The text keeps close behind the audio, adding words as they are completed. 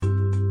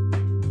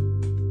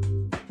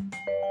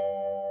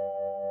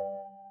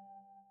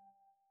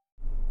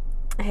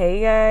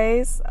Hey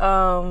guys,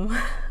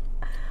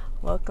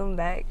 welcome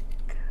back,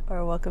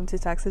 or welcome to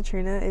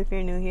Toxitrina if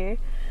you're new here.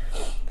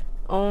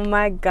 Oh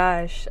my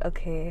gosh,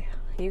 okay,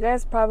 you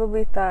guys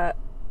probably thought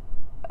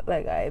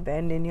like I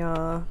abandoned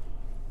y'all.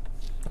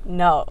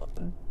 No,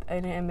 I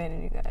didn't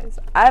abandon you guys.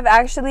 I've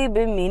actually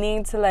been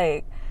meaning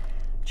to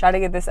try to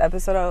get this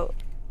episode out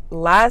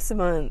last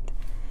month,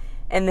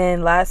 and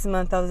then last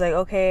month I was like,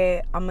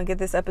 okay, I'm gonna get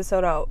this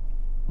episode out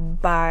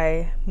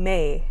by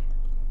May.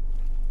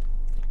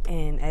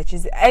 And it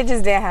just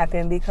didn't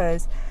happen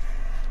because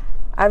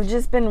I've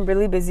just been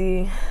really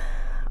busy.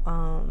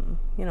 Since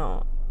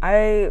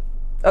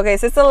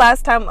the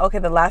last time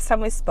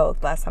we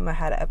spoke, last time I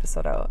had an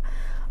episode out,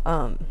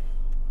 I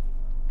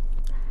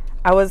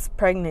was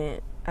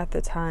pregnant at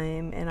the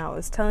time, and I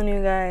was telling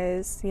you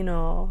guys,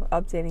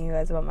 updating you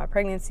guys about my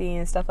pregnancy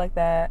and stuff like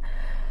that.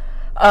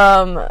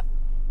 But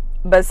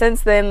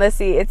since then, let's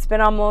see, it's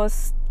been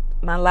almost,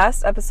 my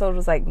last episode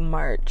was like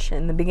March,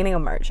 in the beginning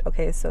of March.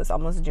 Okay, so it's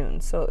almost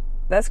June. So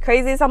that's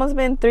crazy. It's almost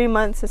been 3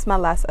 months since my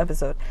last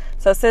episode.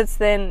 So since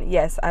then,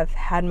 yes, I've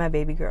had my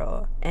baby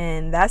girl.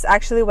 And that's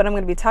actually what I'm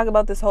going to be talking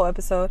about this whole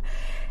episode.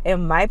 It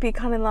might be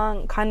kind of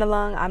long.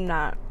 I'm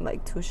not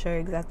too sure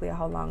exactly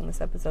how long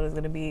this episode is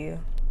going to be.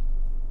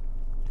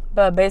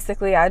 But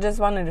basically, I just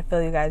wanted to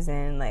fill you guys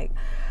in,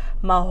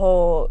 my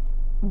whole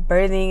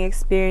birthing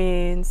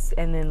experience,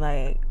 and then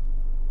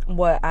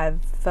what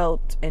I've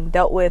felt and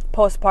dealt with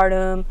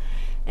postpartum,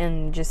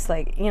 and just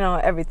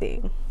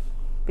everything,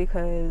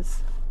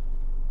 because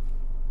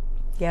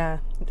yeah,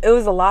 it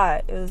was a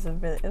lot. It's a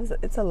lot.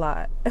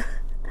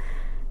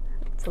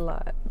 It's a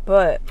lot.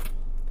 But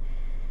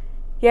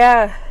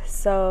yeah,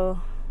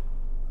 so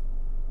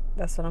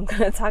that's what I'm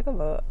gonna talk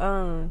about.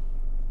 I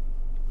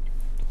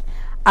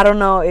don't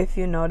know if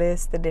you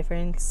noticed the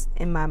difference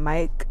in my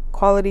mic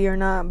quality or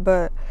not,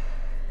 but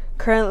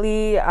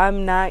currently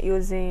I'm not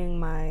using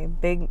my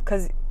big,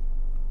 because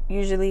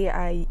usually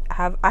I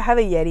have a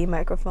Yeti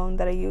microphone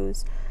that I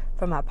use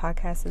for my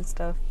podcast and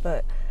stuff,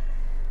 but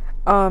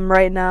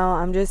right now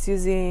I'm just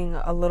using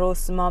a little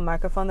small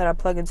microphone that I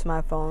plug into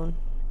my phone,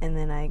 and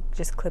then I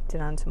just clipped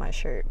it onto my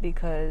shirt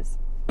because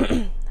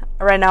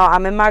right now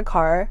I'm in my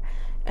car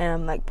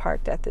and I'm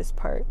parked at this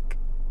park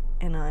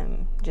and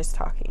I'm just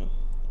talking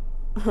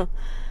because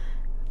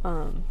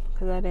I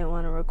didn't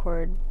want to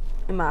record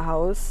in my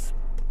house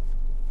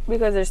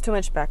because there's too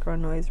much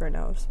background noise right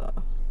now. So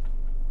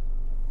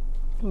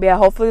but yeah,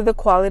 hopefully the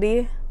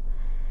quality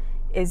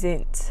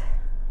isn't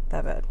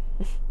that bad.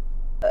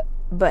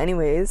 But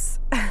anyways,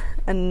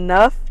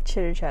 enough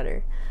chitter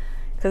chatter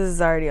because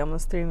it's already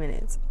almost 3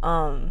 minutes.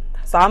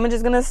 So I'm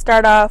just gonna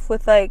start off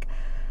with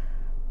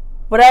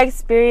what I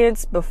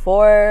experienced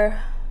before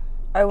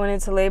I went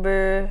into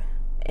labor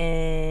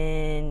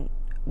and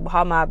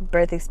how my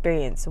birth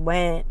experience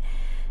went,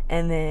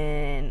 and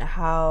then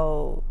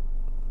how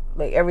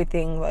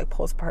everything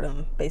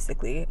postpartum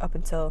basically up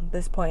until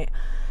this point.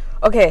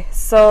 Okay,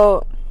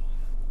 so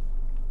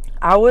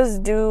I was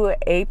due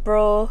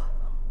April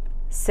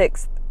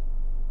 6th.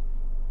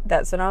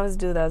 That's when I was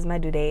due. That was my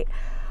due date.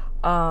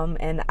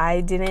 And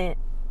I didn't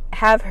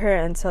have her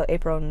until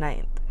April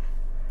 9th.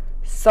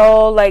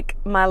 So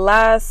my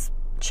last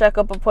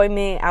checkup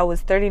appointment, I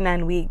was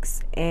 39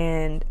 weeks,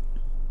 and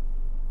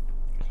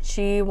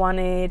she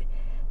wanted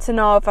to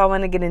know if I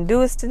want to get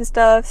induced and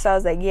stuff. So I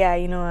was like, yeah,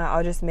 you know what,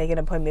 I'll just make an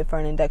appointment for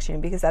an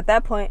induction, because at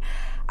that point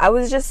I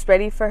was just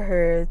ready for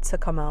her to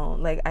come out.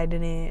 I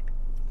didn't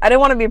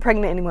want to be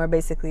pregnant anymore,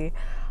 basically.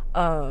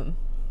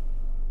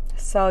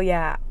 So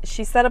yeah,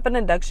 she set up an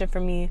induction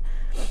for me,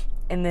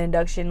 and the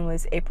induction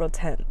was April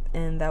 10th,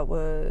 and that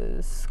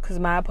was because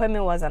my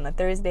appointment was on a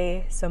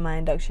Thursday, so my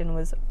induction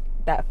was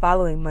that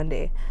following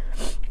Monday.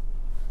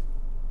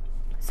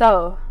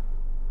 So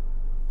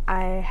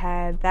I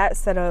had that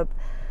set up,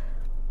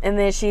 and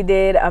then she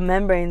did a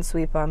membrane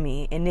sweep on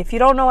me. And if you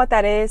don't know what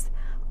that is,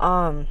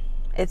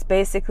 it's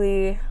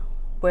basically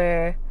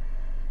where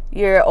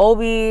your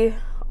OB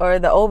or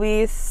the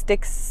OB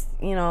sticks,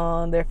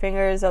 their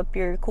fingers up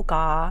your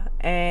kuka,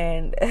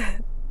 and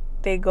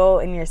they go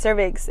in your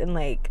cervix and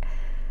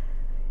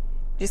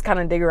just kind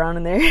of dig around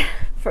in there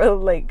for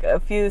a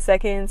few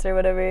seconds or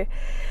whatever,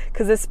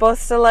 because it's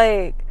supposed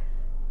to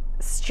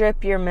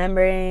strip your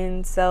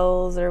membrane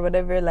cells or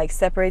whatever,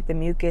 separate the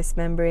mucous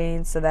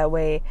membrane, so that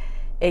way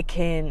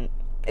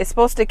it's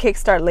supposed to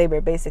kickstart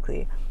labor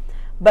basically.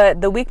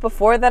 But the week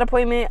before that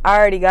appointment, I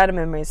already got a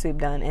membrane sweep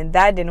done, and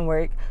that didn't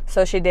work.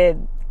 So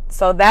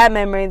that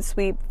membrane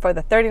sweep for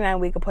the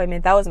 39-week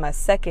appointment, that was my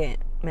second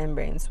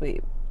membrane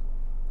sweep.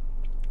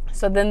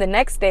 So then the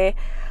next day,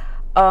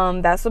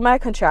 that's when my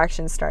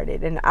contractions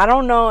started. And I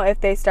don't know if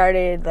they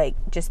started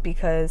just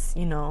because,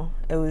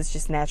 it was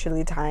just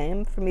naturally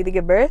time for me to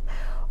give birth,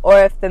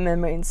 or if the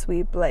membrane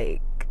sweep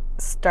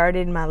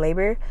started my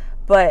labor.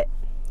 But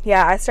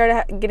yeah, I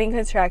started getting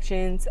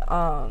contractions.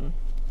 I'd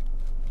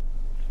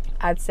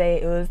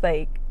say it was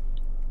the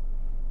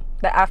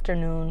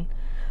afternoon.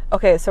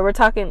 Okay, so we're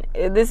talking,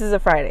 this is a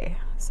Friday.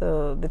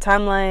 So the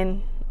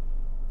timeline,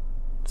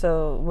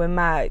 so when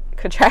my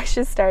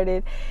contractions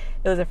started,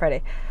 it was a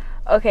Friday.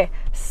 Okay,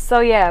 so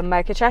yeah,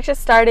 my contractions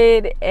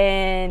started,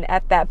 and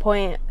at that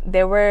point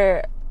they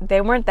weren't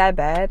that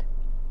bad.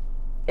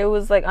 It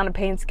was like on a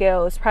pain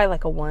scale, it was probably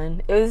like a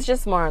 1. It was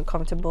just more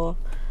uncomfortable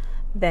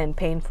than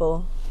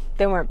painful.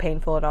 They weren't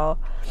painful at all.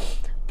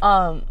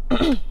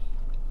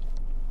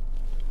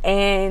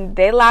 And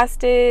they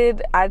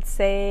lasted, I'd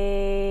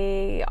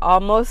say,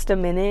 almost a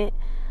minute,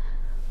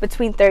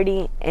 between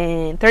 30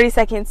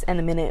 seconds and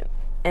a minute.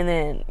 And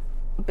then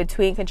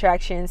between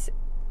contractions,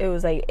 it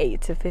was like 8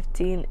 to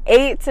 15,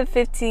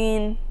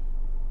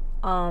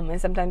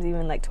 and sometimes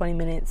even like 20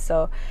 minutes.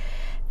 So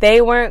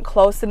they weren't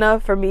close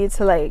enough for me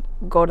to like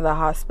go to the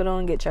hospital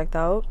and get checked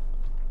out.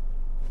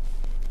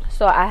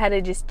 So I had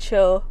to just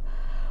chill.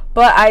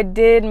 But I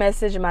did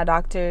message my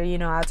doctor.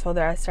 I told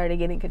her I started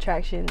getting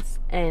contractions,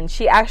 and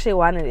she actually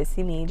wanted to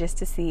see me just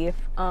to see if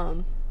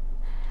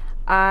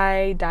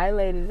I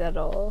dilated at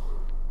all.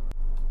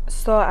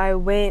 So I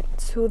went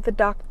to the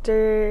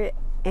doctor,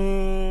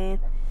 and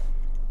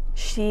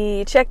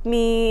she checked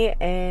me,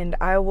 and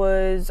I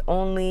was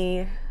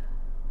only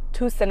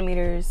 2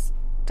 centimeters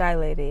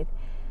dilated,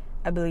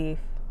 I believe.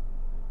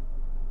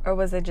 Or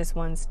was it just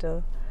 1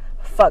 still?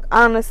 Fuck,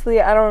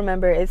 honestly, I don't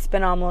remember. It's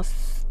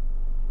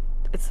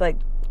like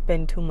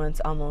been 2 months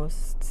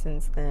almost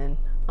since then.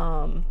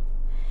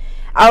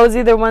 I was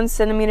either 1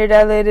 centimeter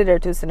dilated or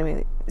 2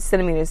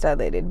 centimeters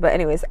dilated. But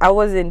anyways, I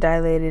wasn't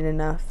dilated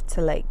enough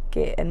to like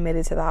get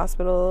admitted to the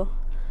hospital.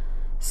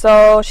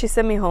 So she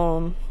sent me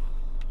home.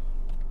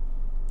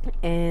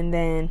 And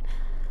then,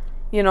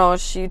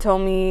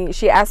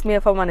 she asked me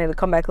if I wanted to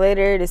come back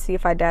later to see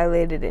if I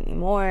dilated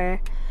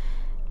anymore.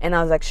 And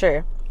I was like,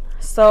 sure.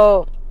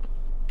 So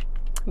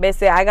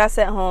basically I got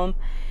sent home,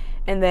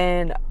 and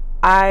then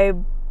I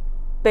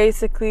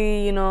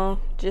basically,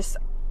 just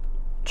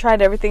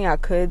tried everything I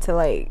could to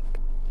like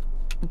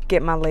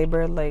get my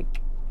labor like,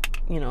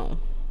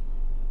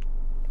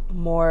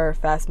 more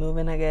fast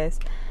moving, I guess.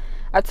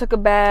 I took a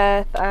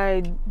bath,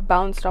 I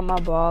bounced on my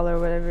ball or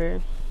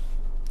whatever.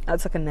 I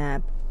took a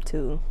nap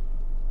too,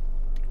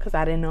 because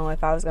I didn't know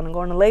if I was gonna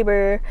go into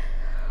labor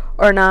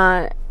or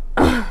not.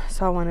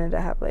 So I wanted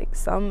to have like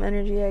some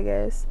energy, I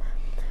guess.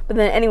 But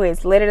then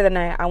anyways, later that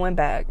night I went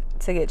back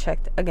to get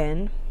checked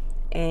again,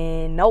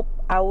 and nope,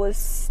 I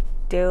was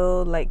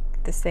still like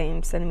the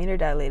same centimeter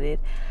dilated,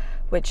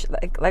 which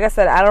like I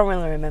said, I don't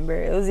really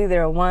remember. It was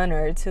either a 1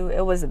 or a 2.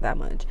 It wasn't that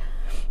much.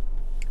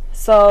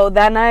 So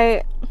that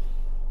night,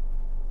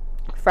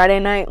 Friday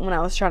night, when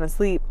I was trying to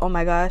sleep, oh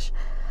my gosh,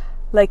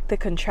 like the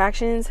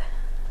contractions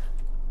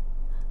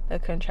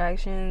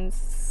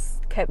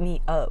kept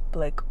me up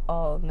like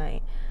all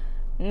night.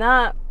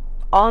 Not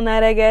all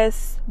night, I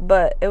guess,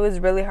 but it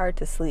was really hard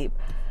to sleep,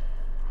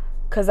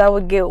 because I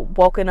would get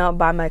woken up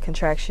by my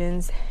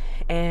contractions.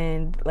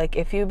 And like,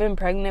 if you've been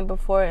pregnant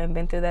before and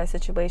been through that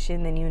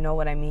situation, then you know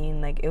what I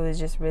mean. Like, it was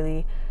just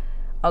really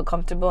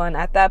uncomfortable, and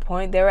at that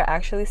point they were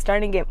actually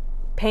starting to get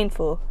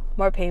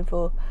more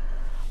painful.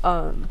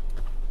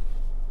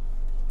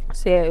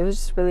 So yeah, it was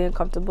just really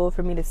uncomfortable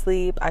for me to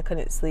sleep. I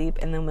couldn't sleep,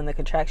 and then when the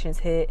contractions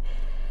hit,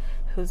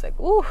 it was like,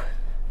 ooh,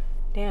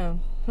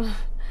 damn.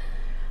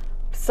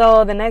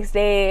 So the next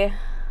day,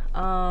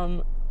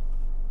 I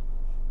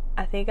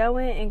think I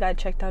went and got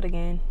checked out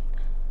again,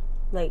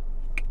 like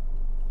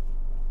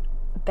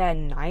that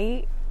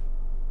night.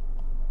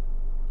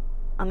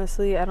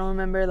 Honestly, I don't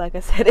remember. Like I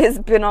said, it's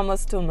been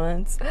almost 2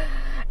 months,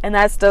 and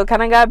I still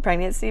kind of got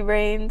pregnancy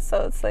brain.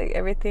 So it's like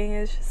everything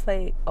is just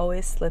like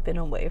always slipping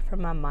away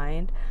from my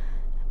mind.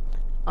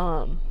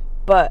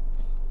 But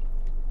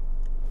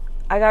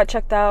I got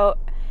checked out,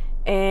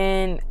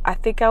 and I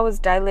think I was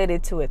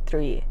dilated to a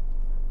 3,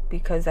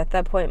 because at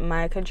that point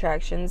my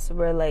contractions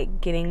were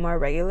like getting more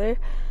regular,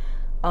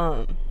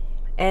 and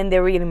they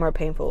were getting more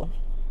painful.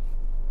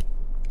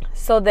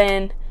 So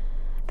then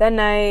that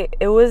night,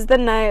 it was the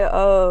night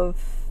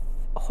of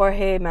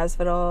Jorge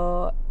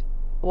Masvidal.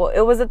 Well,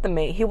 he wasn't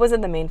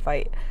the main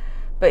fight,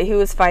 but he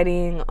was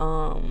fighting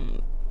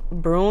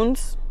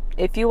Bruins.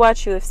 If you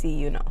watch UFC,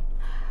 you know.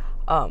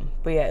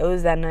 But yeah, it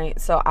was that night.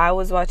 So I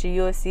was watching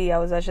UFC, I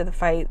was watching the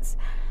fights,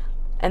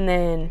 and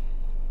then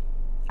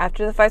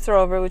after the fights were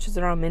over, which was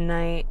around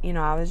midnight,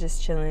 I was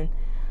just chilling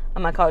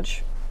on my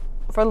couch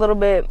for a little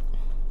bit,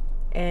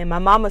 and my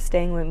mom was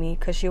staying with me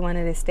because she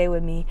wanted to stay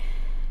with me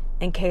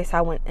in case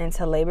I went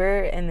into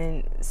labor, and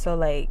then so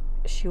like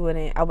I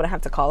wouldn't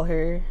have to call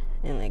her,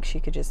 and like she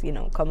could just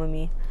come with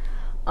me.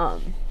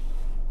 But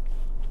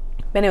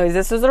anyways,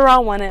 this was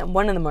around 1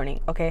 in the morning.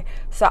 Okay,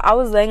 so I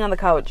was laying on the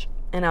couch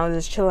and I was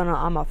just chilling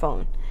on my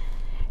phone,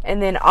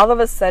 and then all of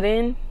a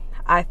sudden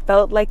I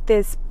felt like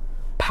this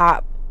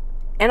pop,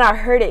 and I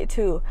heard it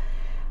too.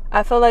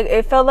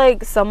 It felt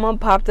like someone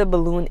popped a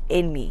balloon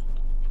in me,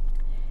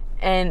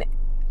 and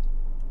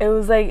it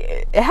was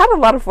like, it had a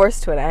lot of force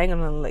to it. I ain't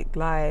gonna like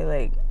lie.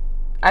 Like,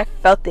 I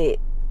felt it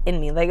in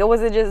me. Like, it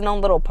wasn't just no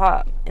little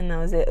pop, and that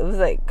was it. It was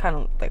like kind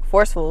of like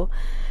forceful,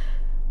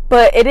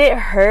 but it didn't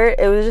hurt.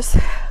 It was just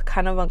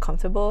kind of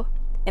uncomfortable,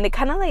 and it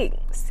kind of like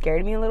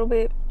scared me a little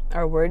bit,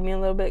 or worried me a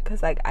little bit,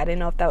 because like I didn't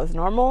know if that was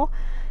normal,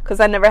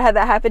 because I never had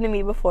that happen to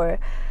me before.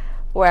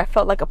 where I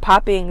felt like a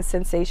popping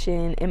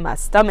sensation in my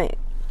stomach.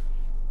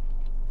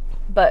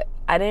 But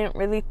I didn't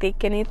really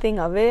think anything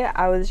of it.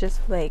 I was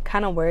just like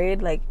kind of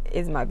worried, like,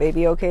 is my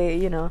baby okay,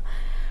 you know?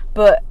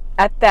 But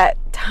at that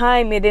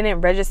time, it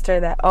didn't register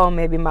that, oh,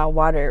 maybe my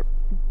water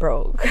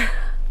broke.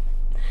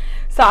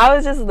 So I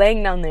was just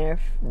laying down there,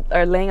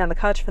 or laying on the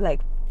couch for like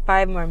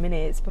 5 more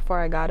minutes before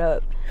I got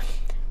up.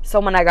 So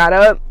when I got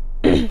up,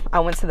 I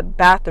went to the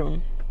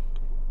bathroom.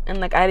 And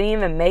like, I didn't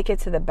even make it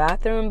to the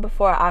bathroom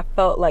before I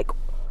felt like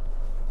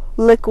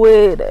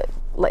liquid,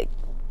 like,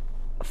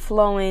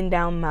 flowing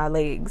down my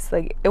legs.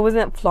 Like, it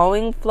wasn't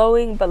flowing,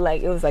 but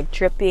like, it was like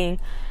dripping.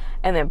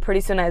 And then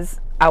pretty soon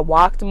as I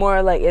walked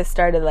more, like, it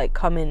started like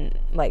coming,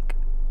 like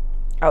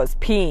I was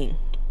peeing.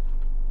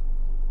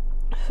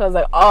 So I was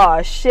like,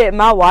 oh shit,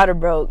 my water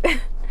broke.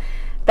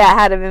 That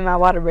had to been my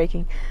water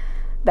breaking,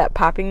 that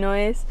popping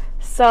noise.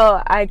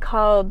 So I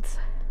told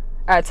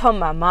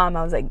my mom,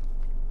 I was like,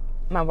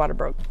 my water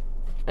broke.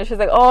 And she's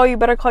like, oh, you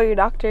better call your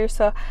doctor.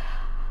 So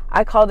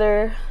I called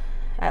her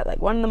at like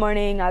 1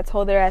 a.m. I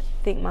told her I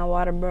think my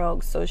water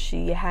broke. So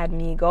she had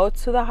me go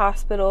to the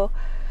hospital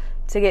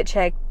to get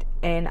checked.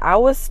 And I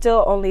was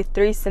still only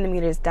 3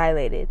 centimeters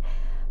dilated.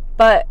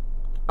 But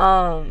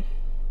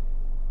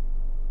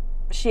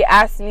she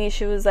asked me,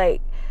 she was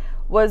like,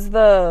 was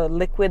the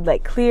liquid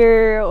like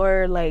clear,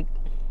 or like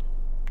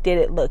did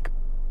it look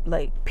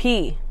like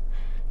pee?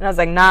 And I was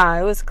like, nah,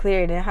 it was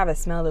clear. It didn't have a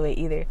smell to it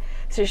either.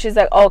 So she's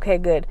like, okay,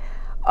 good.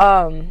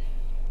 But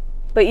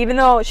even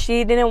though originally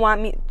she didn't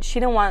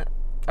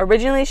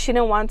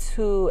want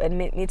to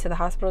admit me to the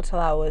hospital till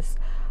I was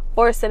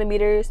 4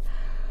 centimeters.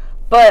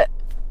 But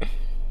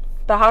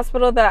the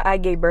hospital that I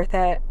gave birth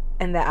at,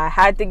 and that I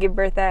had to give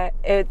birth at,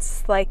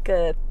 it's like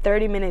a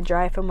 30-minute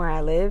drive from where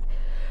I live.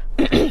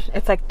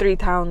 It's like 3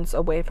 towns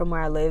away from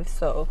where I live.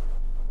 So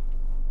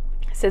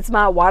since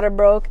my water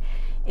broke,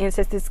 and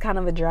since it's kind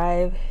of a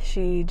drive,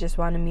 she just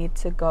wanted me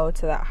to go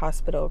to that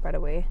hospital right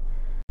away.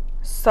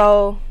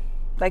 So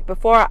like,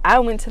 before I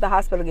went to the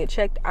hospital to get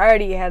checked, I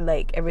already had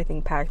like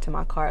everything packed to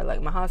my car,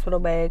 like my hospital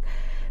bag,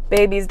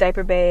 baby's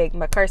diaper bag,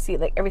 my car seat,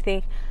 like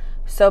everything.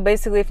 So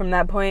basically from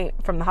that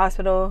point, from the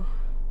hospital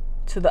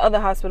to the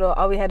other hospital,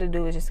 all we had to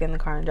do was just get in the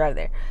car and drive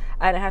there.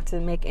 I didn't have to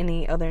make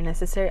any other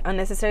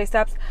unnecessary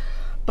stops.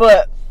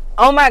 But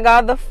oh my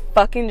god, the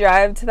fucking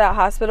drive to that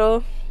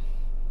hospital,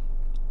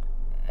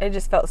 it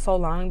just felt so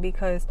long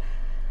because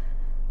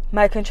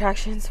my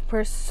contractions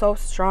were so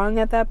strong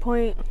at that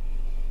point.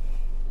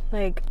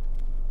 Like,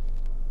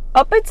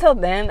 up until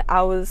then,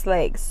 I was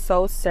like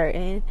so set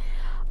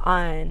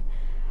on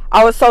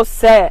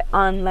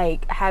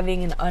like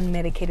having an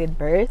unmedicated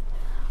birth.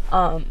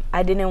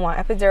 I didn't want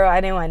epidural, I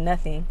didn't want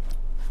nothing.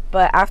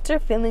 But after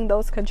feeling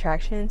those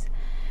contractions,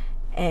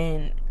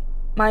 and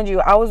mind you,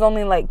 I was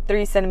only like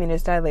 3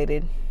 centimeters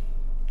dilated,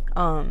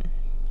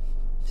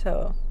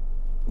 so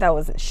that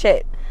wasn't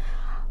shit.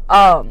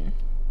 I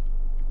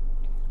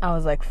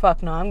was like,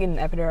 fuck no, I'm getting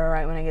an epidural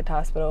right when I get to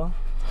hospital.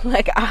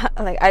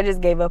 I just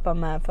gave up on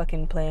my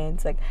fucking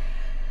plans. Like,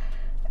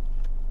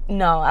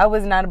 no, I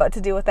was not about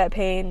to deal with that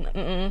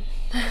pain.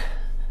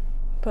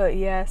 But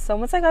yeah, so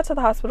once I got to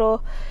the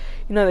hospital,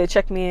 you know, they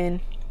checked me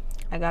in.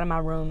 I got in my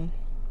room,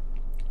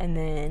 and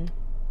then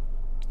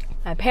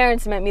my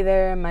parents met me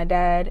there, my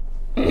dad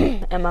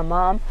and my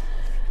mom,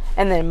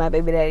 and then my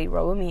baby daddy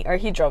rode with me, or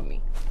he drove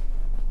me.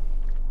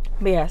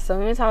 But yeah, so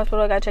we went to the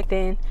hospital, got checked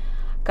in,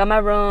 got my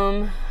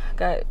room,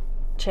 got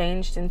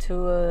changed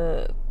into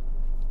a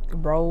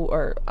robe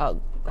or a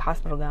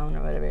hospital gown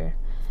or whatever.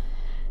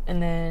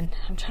 And then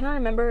I'm trying to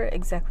remember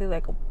exactly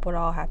like what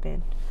all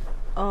happened.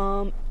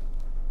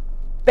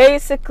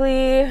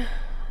 Basically,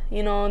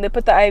 you know, they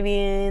put the IV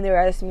in, they were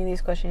asking me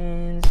these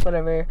questions,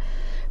 whatever.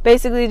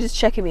 Basically just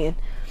checking me in.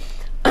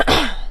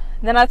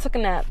 Then I took a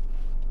nap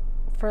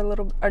for a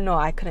little, or no,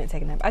 I couldn't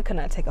take a nap. I could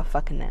not take a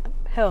fucking nap.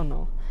 Hell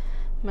no.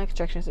 My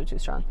contractions are too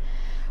strong.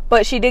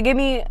 But she did give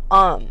me,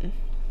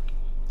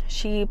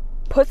 she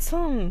put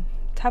some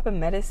type of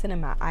medicine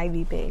in my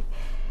IV bag.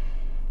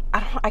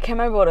 I can't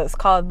remember what it was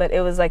called, but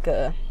it was like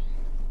a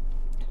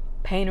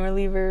pain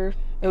reliever.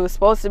 It was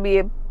supposed to be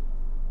a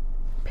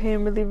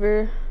pain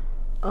reliever.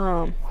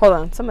 Hold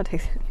on, someone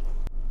takes it.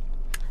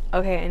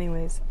 Okay,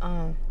 anyways,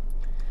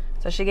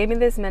 so she gave me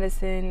this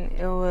medicine.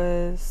 It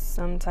was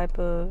some type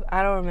of,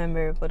 I don't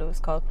remember what it was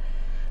called,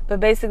 but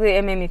basically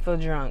it made me feel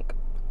drunk.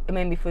 It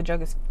made me feel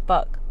drunk as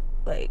fuck.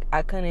 Like,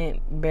 I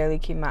couldn't barely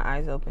keep my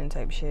eyes open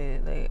type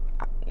shit. Like,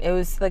 it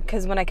was like,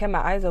 because when I kept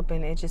my eyes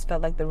open, it just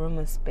felt like the room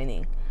was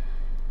spinning.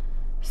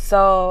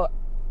 So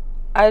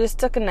I just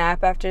took a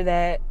nap after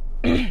that.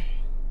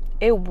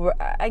 It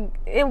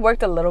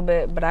worked a little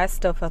bit, but I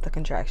still felt the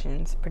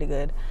contractions pretty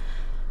good.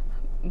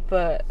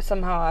 But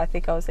somehow I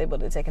think I was able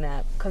to take a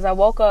nap, because I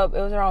woke up, it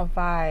was around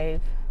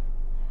 5,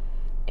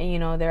 and you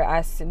know,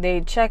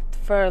 they checked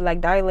for like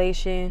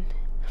dilation,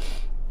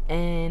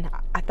 and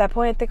at that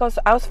point I think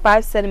I was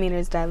 5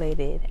 centimeters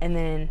dilated, and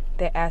then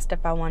they asked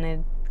if I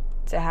wanted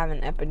to have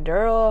an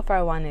epidural, if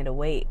I wanted to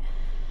wait.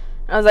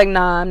 I was like,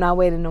 nah, I'm not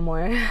waiting no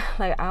more.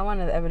 Like, I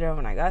wanted the epidural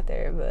when I got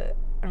there, but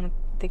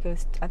think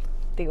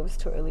it was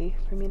too early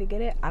for me to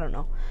get it. I don't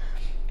know.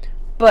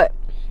 But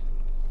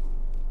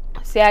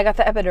see, I got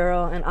the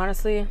epidural, and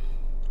honestly,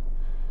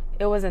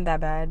 it wasn't that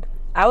bad.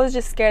 I was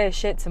just scared as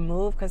shit to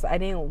move because I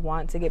didn't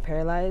want to get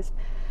paralyzed.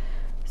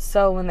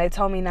 So when they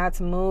told me not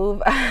to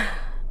move,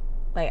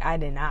 like, I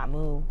did not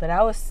move. But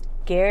I was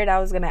scared I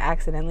was going to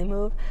accidentally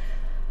move.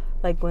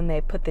 Like, when they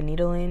put the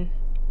needle in,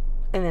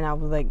 and then I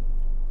would, like,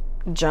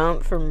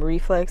 jump from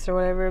reflex or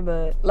whatever.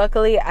 But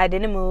luckily, I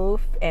didn't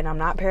move, and I'm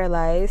not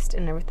paralyzed,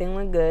 and everything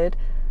went good.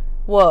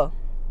 Well,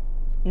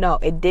 no,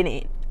 it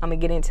didn't. I'm going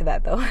to get into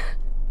that, though.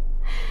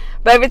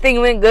 But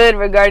everything went good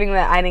regarding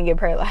that I didn't get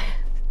paralyzed.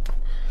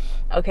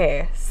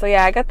 Okay, so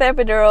yeah, I got the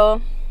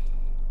epidural.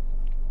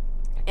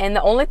 And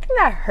the only thing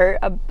that hurt,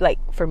 like,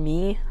 for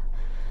me,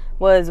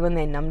 was when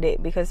they numbed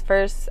it. Because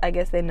first, I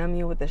guess they numb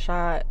you with the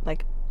shot.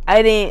 Like,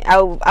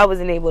 I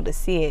wasn't able to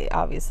see it,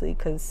 obviously,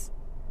 because,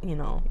 you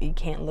know, you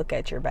can't look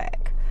at your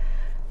back.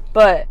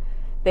 But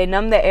they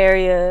numbed the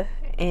area,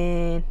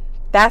 and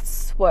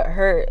that's what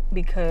hurt,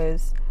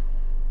 because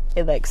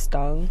it, like,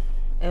 stung.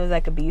 It was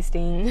like a bee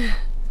sting.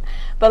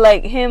 But,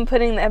 like, him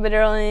putting the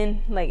epidural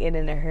in, like, it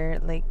didn't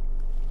hurt. Like,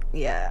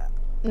 yeah.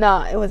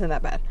 No, it wasn't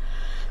that bad.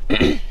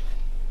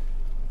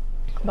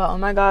 But, oh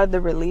my God,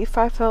 the relief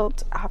I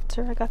felt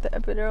after I got the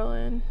epidural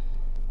in.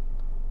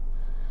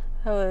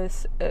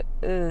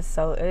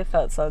 It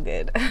felt so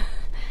good.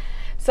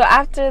 So,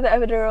 after the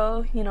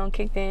epidural, you know,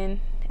 kicked in,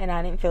 and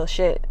I didn't feel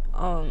shit,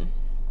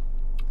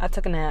 I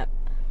took a nap.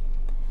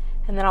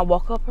 And then I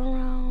woke up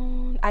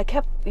around, I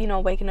kept, you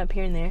know, waking up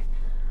here and there.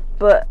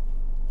 But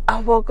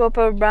I woke up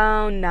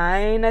around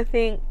 9, I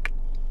think,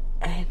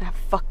 and I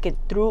fucking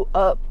threw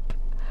up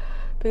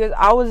because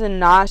I was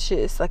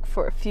nauseous like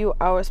for a few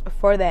hours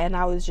before that, and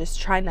I was just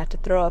trying not to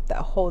throw up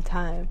that whole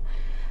time,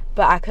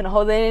 but I couldn't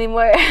hold it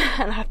anymore,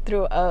 and I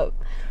threw up.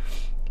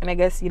 And I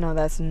guess, you know,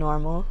 that's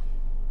normal.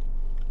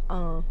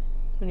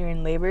 When you're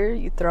in labor,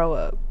 you throw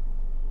up.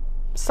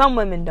 Some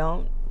women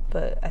don't,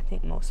 but I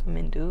think most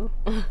women do.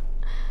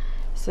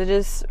 So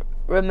just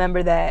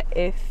remember that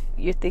if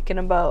you're thinking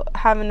about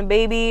having a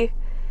baby,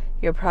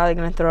 you're probably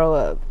going to throw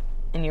up,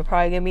 and you're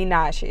probably going to be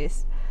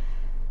nauseous.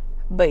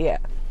 But yeah.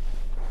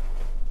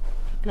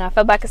 And I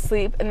fell back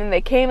asleep, and then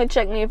they came and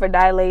checked me for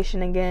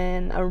dilation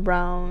again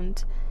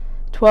around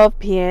 12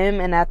 p.m.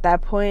 And at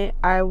that point,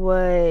 I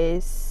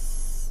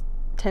was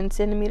 10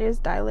 centimeters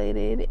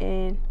dilated,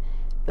 and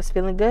was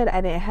feeling good.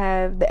 I didn't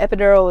have, the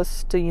epidural was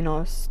still, you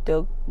know,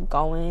 still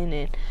going,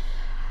 and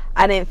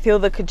I didn't feel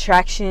the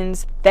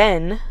contractions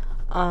then.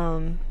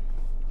 And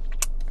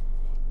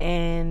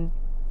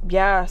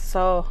yeah,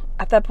 so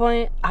at that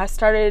point,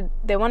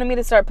 they wanted me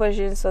to start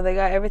pushing, so they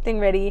got everything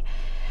ready,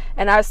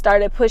 and I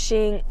started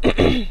pushing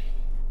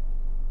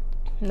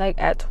like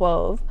at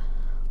 12,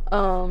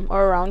 or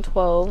around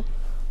 12,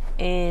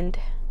 and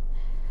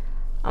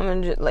I'm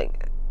gonna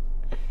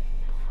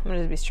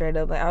just be straight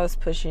up, like, I was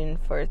pushing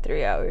for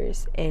 3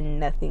 hours, and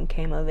nothing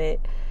came of it.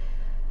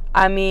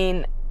 I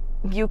mean,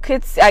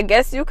 I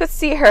guess you could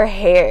see her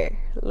hair,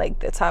 like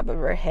the top of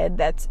her head,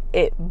 that's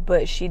it,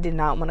 but she did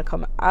not want to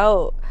come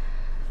out.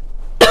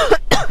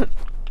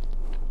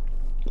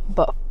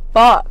 But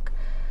fuck,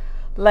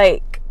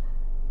 like,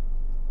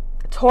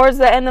 towards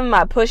the end of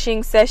my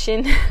pushing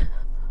session,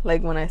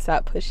 like when I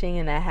stopped pushing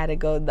and I had to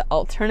go the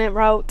alternate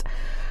route,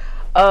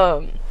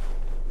 I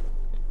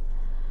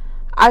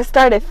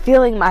started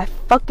feeling my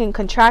fucking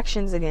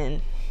contractions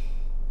again.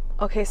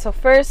 Okay, so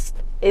first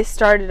it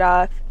started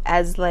off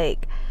as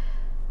like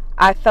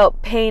I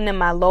felt pain in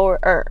my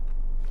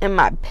in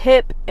my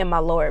hip and my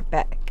lower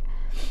back.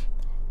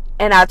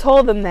 And I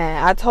told them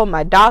that. I told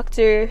my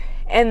doctor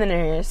and the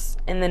nurse.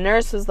 And the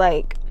nurse was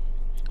like,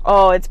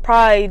 oh, it's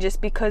probably just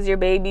because your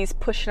baby's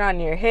pushing on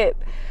your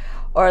hip,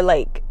 or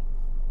like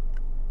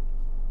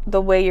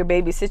the way your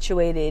baby's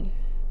situated.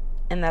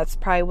 And that's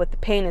probably what the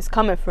pain is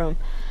coming from.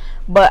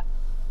 But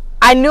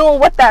I knew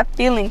what that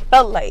feeling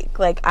felt like.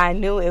 Like, I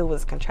knew it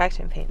was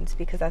contraction pains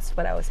because that's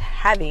what I was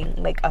having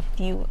like a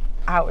few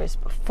hours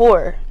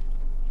before.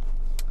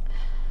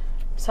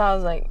 So I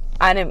was like,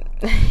 I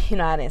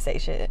didn't say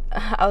shit.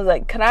 I was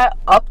like, can I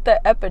up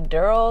the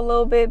epidural a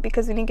little bit?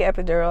 Because when you get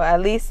epidural,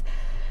 at least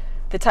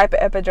the type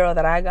of epidural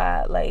that I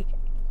got, like,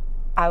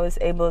 I was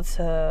able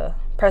to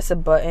press a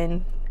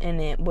button and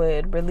it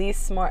would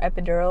release more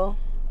epidural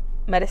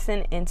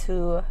medicine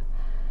into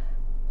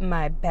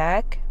my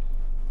back.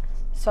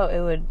 So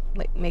it would,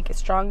 like, make it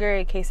stronger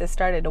in case it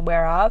started to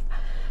wear off.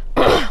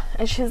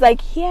 And she's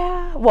like,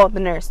 yeah. Well, the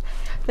nurse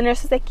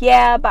is like,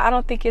 yeah, but I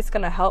don't think it's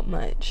going to help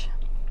much.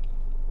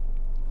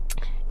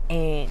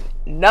 And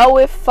no,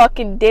 it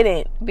fucking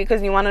didn't.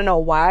 Because you want to know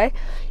why?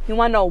 You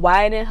want to know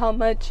why it didn't help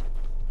much?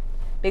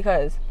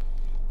 Because,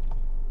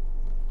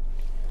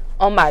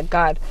 oh my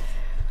God.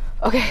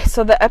 Okay,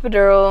 so the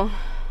epidural,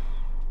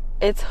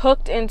 it's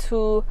hooked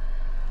into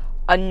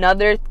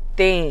another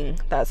thing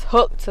that's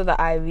hooked to the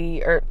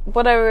IV or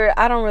whatever.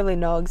 I don't really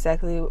know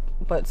exactly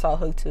what it's all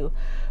hooked to.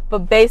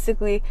 But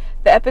basically,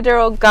 the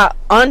epidural got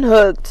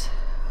unhooked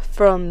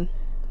from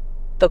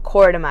the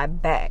cord in my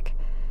back.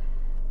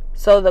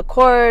 So the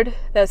cord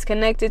that's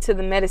connected to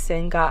the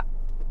medicine got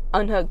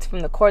unhooked from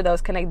the cord that was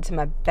connected to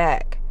my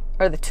back,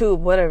 or the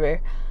tube,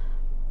 whatever,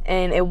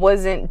 and it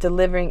wasn't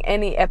delivering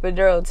any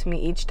epidural to me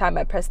each time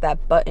I pressed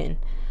that button.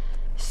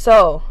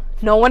 So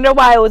no wonder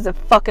why it wasn't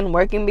fucking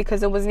working,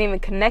 because it wasn't even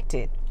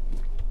connected.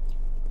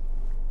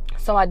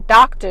 So my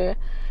doctor,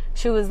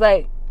 she was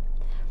like,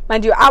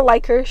 mind you, I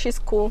like her, she's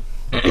cool.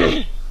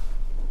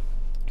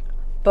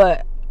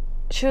 But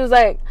she was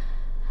like,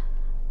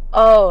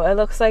 oh, it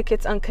looks like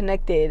it's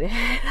unconnected.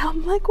 And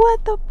I'm like,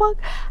 what the fuck?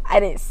 I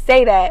didn't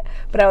say that,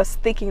 but I was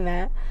thinking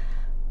that.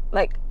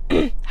 Like,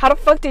 how the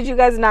fuck did you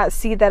guys not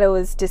see that it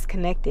was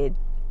disconnected?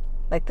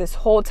 Like, this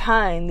whole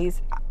time,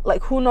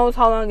 like, who knows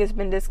how long it's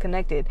been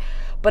disconnected.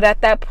 But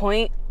at that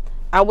point,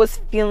 I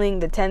was feeling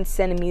the 10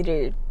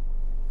 centimeter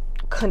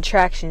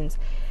contractions.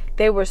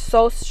 They were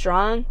so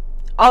strong.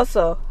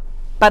 Also,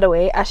 by the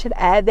way, I should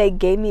add, they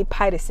gave me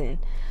Pitocin.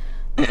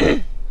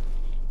 I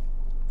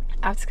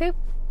have to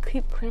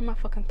keep clearing my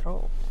fucking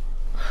throat.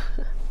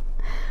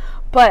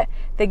 But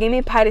they gave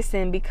me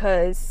Pitocin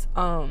because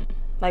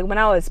like when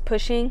I was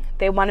pushing,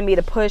 they wanted me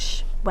to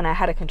push when I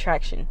had a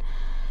contraction,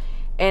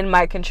 and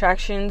my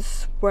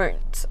contractions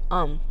weren't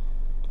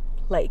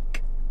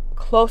like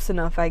close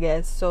enough, I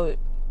guess. So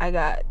I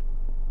got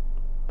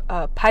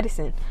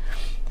Pitocin.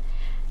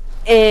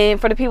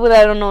 And for the people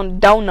that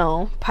don't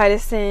know,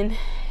 Pitocin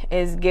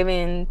is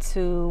given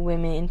to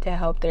women to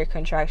help their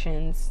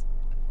contractions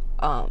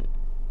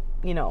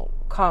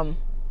come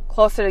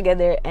closer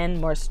together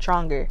and more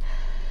stronger.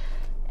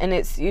 And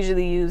it's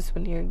usually used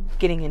when you're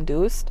getting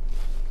induced.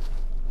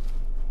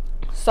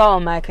 So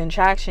my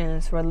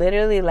contractions were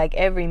literally like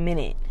every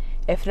minute,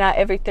 if not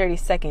every 30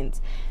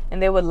 seconds.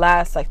 And they would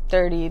last like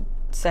 30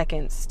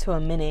 seconds to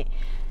a minute.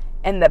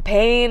 And the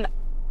pain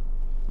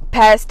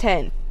past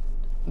 10,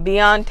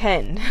 beyond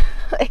 10.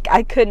 Like,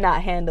 I could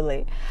not handle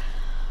it.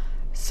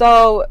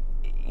 So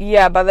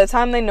yeah, by the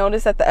time they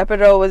noticed that the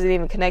epidural wasn't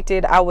even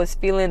connected, I was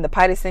feeling the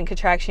Pitocin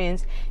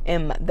contractions,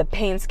 and the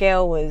pain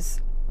scale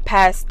was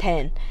past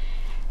 10.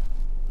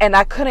 And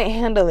I couldn't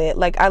handle it.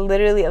 Like, I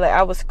literally, like,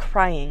 I was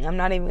crying. I'm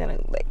not even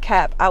gonna, like,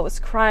 cap. I was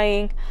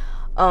crying.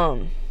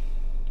 And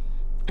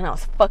I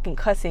was fucking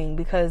cussing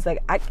because,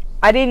 like,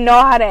 I didn't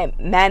know how to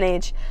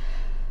manage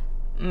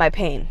my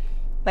pain.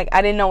 Like,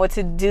 I didn't know what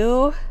to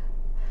do.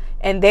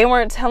 And they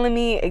weren't telling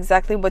me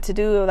exactly what to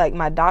do. Like,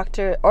 my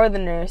doctor or the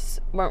nurse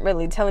weren't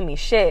really telling me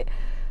shit,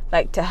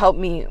 like, to help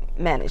me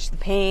manage the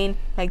pain.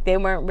 Like, they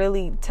weren't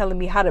really telling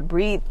me how to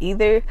breathe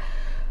either.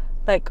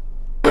 Like,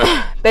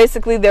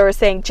 basically, they were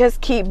saying,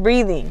 just keep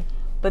breathing.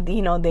 But,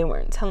 they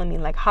weren't telling me,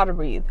 like, how to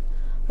breathe.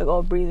 Like,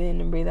 oh, breathe in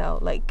and breathe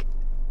out. Like,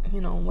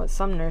 what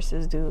some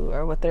nurses do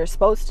or what they're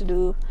supposed to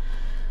do.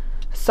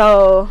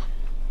 So,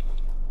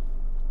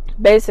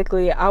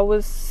 basically, I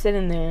was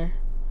sitting there,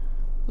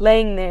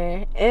 laying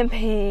there in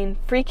pain,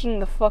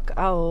 freaking the fuck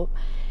out,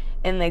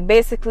 and like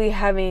basically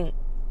having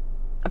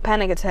a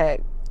panic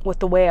attack with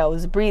the way I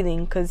was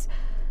breathing, because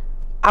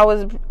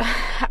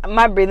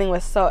my breathing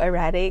was so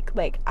erratic.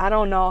 Like, I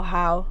don't know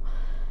how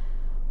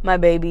my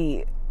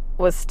baby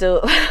was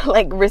still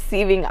like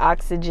receiving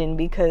oxygen,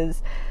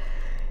 because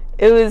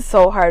it was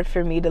so hard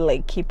for me to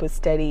like keep a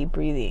steady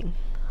breathing.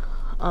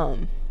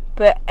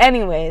 But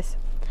anyways,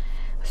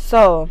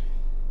 so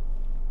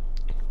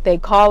they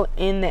call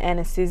in the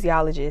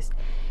anesthesiologist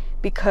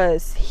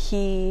because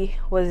he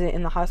wasn't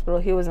in the hospital.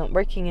 He wasn't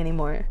working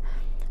anymore.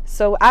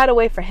 So I had to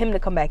wait for him to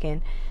come back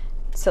in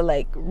to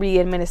like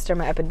re-administer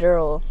my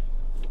epidural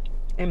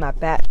in my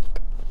back.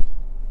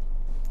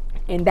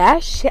 And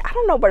that shit, I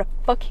don't know where the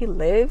fuck he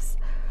lives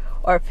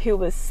or if he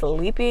was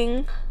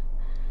sleeping,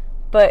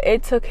 but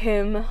it took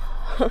him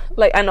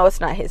like, I know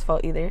it's not his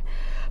fault either,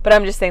 but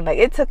I'm just saying, like,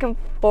 it took him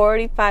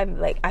 45,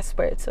 like, I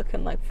swear it took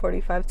him like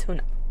 45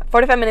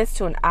 minutes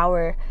to an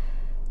hour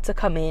to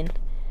come in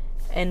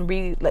and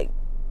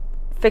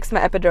fix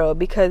my epidural,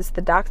 because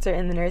the doctor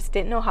and the nurse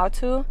didn't know how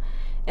to,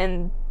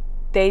 and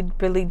they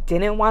really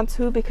didn't want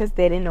to because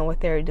they didn't know what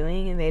they were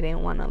doing, and they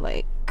didn't want to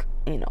like,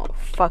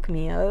 fuck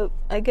me up,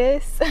 I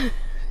guess.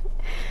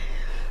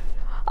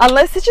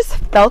 Unless it just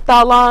felt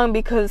that long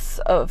because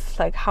of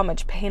like how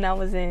much pain I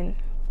was in.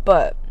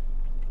 But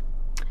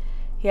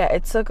yeah,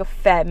 it took a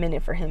fat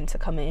minute for him to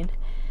come in,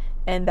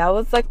 and that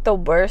was like the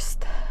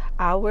worst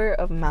hour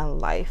of my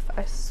life,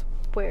 I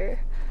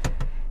swear.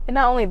 And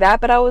not only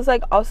that, but I was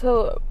like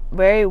also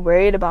very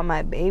worried about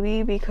my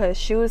baby, because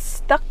she was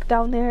stuck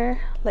down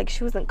there, like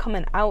she wasn't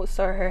coming out,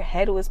 so her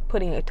head was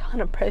putting a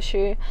ton of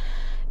pressure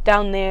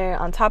down there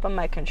on top of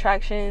my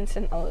contractions.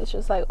 And I was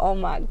just like, oh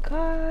my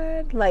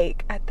god.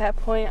 Like, at that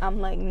point, I'm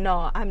like,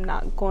 no, I'm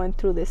not going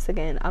through this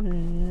again.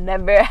 I'm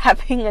never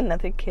having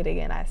another kid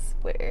again, I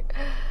swear.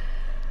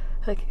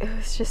 Like, it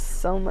was just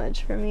so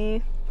much for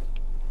me.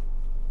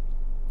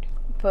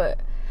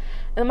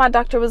 And my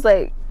doctor was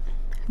like,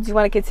 do you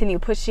want to continue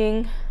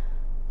pushing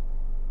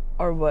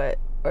or what?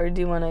 Or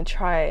do you want to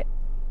try,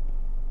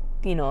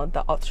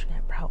 the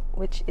alternate route,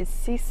 which is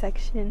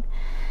C-section?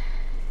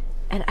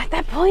 And at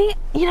that point,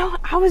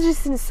 I was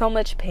just in so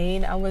much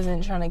pain. I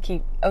wasn't trying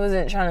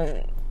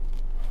to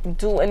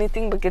do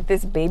anything but get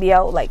this baby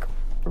out, like,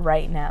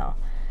 right now.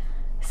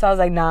 So I was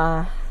like,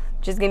 nah,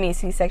 just give me a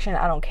C-section.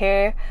 I don't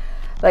care.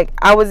 Like,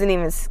 I wasn't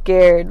even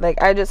scared.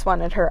 Like, I just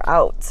wanted her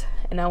out.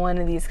 And I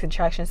wanted these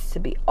contractions to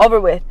be over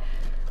with.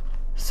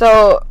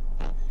 So,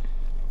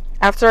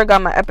 after I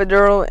got my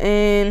epidural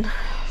in,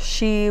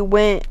 she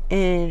went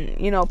and,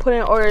 put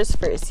in orders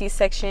for a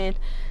C-section.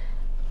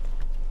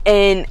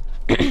 And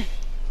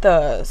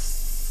the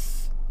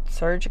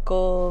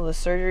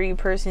surgery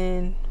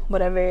person,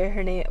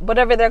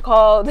 whatever they're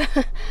called,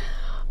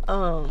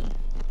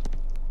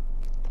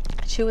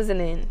 she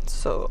wasn't in,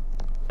 so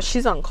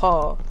she's on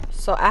call,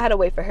 so I had to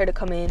wait for her to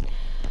come in.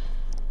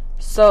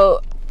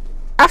 So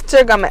after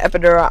I got my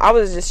epidural, I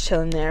was just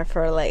chilling there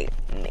for like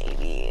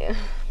maybe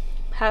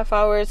half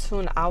hour to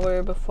an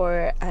hour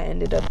before I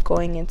ended up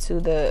going into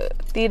the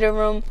theater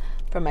room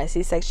for my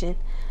C-section.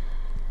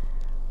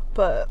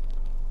 But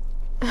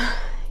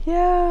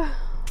yeah,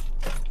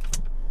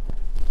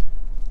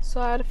 so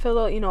I had to fill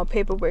out,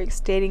 paperwork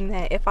stating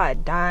that if I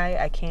die,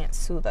 I can't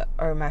sue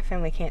or my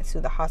family can't sue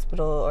the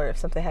hospital, or if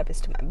something happens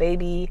to my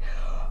baby,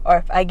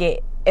 or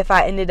if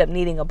I ended up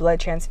needing a blood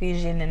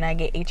transfusion and I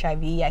get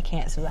HIV, I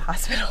can't sue the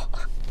hospital.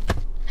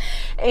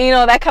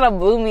 And that kind of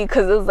blew me,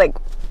 because it was like,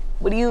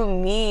 what do you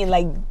mean?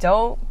 Like,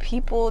 don't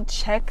people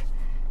check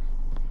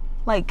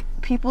like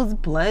people's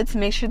blood to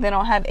make sure they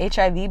don't have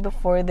HIV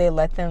before they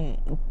let them,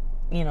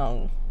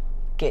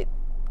 get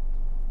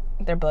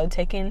their blood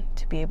taken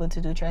to be able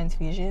to do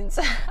transfusions?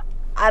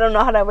 I don't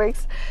know how that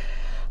works,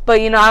 but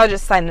I was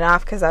just signing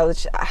off because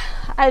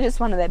I just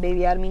wanted that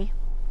baby out of me.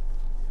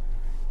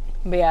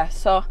 But yeah,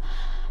 so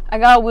I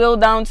got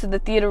wheeled down to the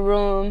theater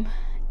room,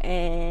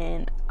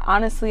 and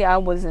honestly, I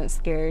wasn't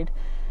scared.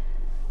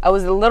 I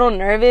was a little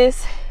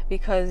nervous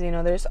because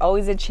there's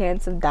always a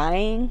chance of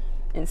dying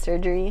in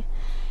surgery,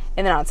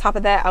 and then on top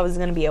of that, I was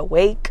gonna be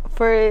awake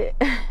for it.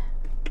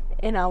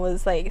 And I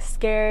was like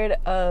scared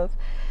of,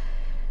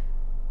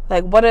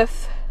 like, what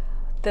if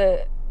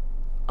the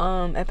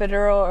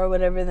epidural or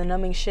whatever, the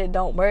numbing shit,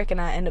 don't work and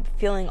I end up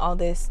feeling all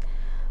this.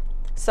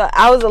 So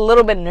I was a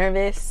little bit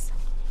nervous,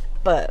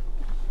 but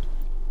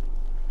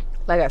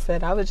like I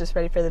said, I was just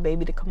ready for the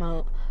baby to come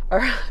out,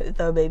 or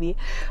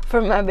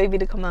for my baby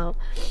to come out.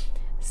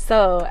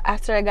 So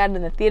after I got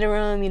in the theater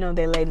room,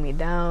 they laid me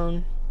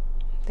down.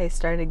 They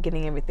started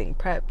getting everything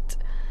prepped,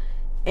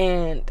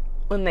 and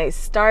when they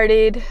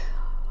started,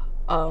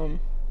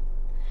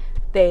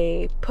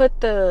 they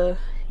put the,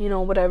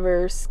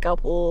 whatever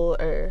scalpel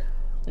or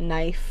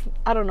knife,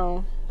 I don't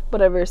know,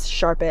 whatever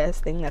sharp ass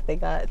thing that they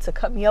got to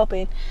cut me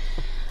open,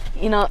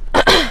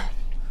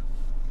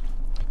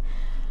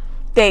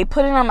 they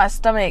put it on my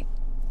stomach,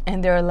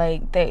 and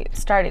they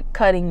started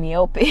cutting me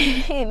open.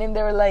 And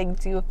they were like,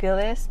 do you feel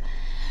this?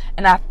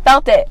 And I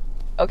felt it.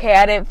 Okay,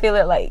 I didn't feel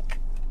it like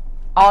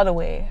all the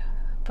way,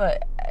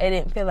 but I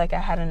didn't feel like I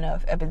had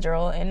enough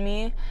epidural in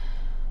me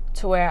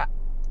to where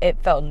it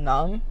felt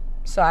numb.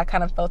 So I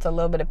kind of felt a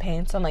little bit of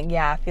pain. So I'm like,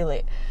 yeah, I feel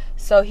it.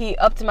 So he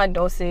upped my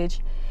dosage.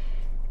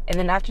 And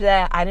then after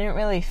that, I didn't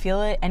really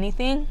feel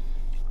anything.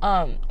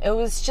 It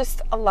was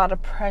just a lot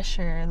of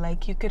pressure.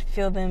 Like, you could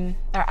feel them,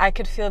 or I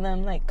could feel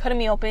them, like, cutting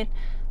me open,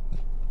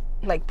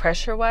 like,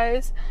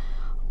 pressure-wise.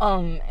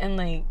 And,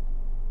 like,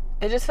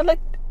 it just felt like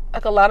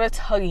a lot of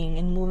tugging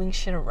and moving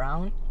shit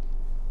around.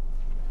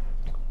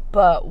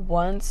 But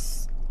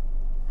once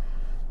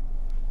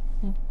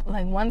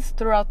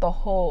throughout the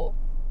whole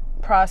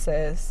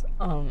process,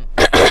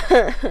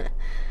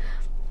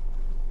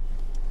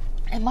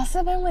 it must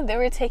have been when they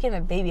were taking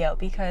the baby out,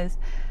 because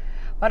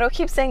why do I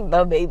keep saying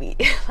the baby?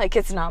 Like,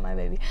 it's not my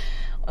baby.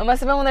 It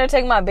must have been when they were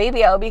taking my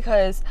baby out,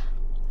 because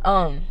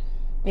I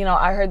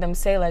heard them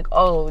say, like,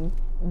 oh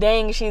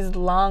dang, she's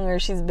long or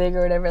she's big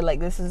or whatever, like,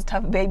 this is a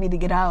tough baby to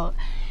get out.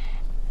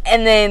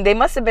 And then they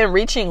must have been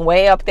reaching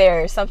way up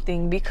there or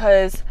something,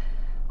 because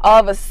all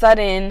of a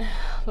sudden,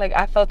 like,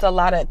 I felt a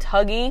lot of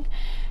tugging,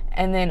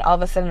 and then all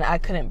of a sudden I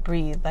couldn't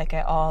breathe, like,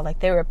 at all. Like,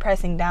 they were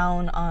pressing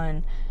down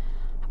on,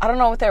 I don't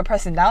know what they were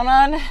pressing down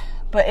on,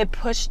 but it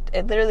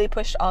literally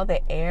pushed all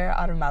the air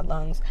out of my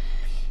lungs,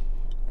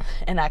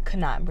 and I could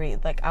not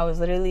breathe. Like, I was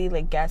literally,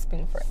 like,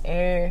 gasping for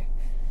air,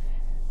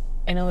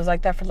 and it was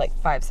like that for like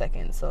 5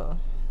 seconds. So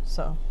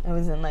it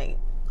wasn't like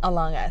a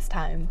long ass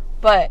time,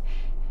 but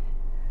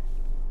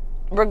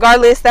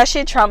regardless, that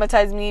shit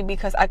traumatized me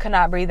because I could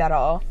not breathe at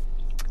all.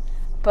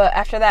 But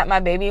after that, my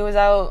baby was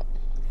out,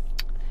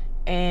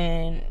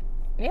 and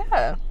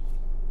yeah.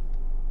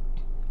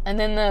 And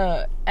then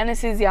the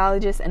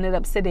anesthesiologist ended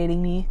up sedating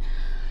me.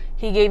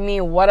 He gave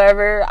me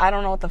whatever, I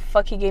don't know what the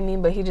fuck he gave me,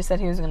 but he just said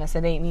he was gonna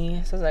sedate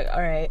me. So I was like,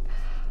 alright.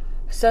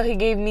 So he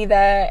gave me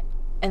that,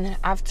 and then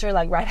after,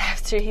 like, right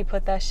after he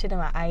put that shit in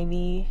my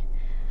IV,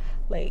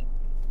 like,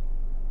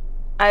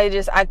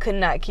 I could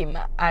not keep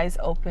my eyes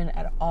open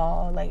at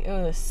all. Like, it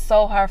was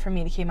so hard for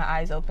me to keep my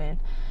eyes open.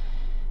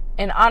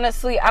 And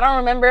honestly, I don't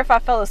remember if I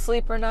fell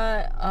asleep or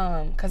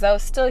not, because I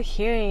was still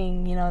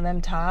hearing,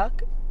 them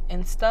talk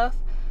and stuff.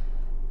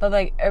 But,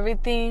 like,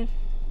 everything,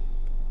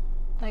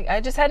 like,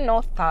 I just had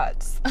no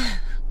thoughts.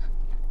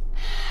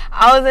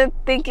 I wasn't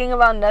thinking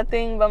about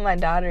nothing but my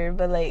daughter.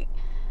 But, like,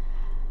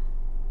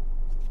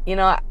 you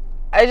know,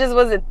 I just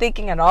wasn't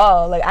thinking at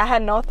all. Like, I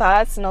had no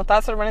thoughts. No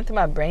thoughts were running through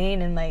my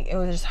brain. And, like, it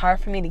was just hard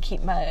for me to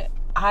keep my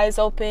eyes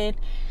open.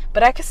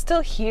 But I could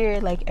still hear,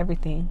 like,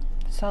 everything.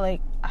 So,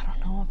 like, I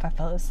don't know if I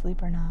fell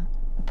asleep or not.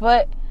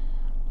 But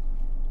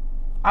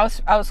I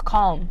was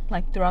calm,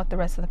 like, throughout the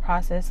rest of the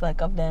process,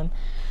 like, of them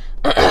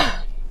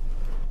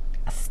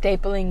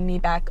stapling me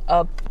back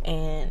up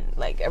and,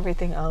 like,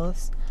 everything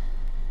else.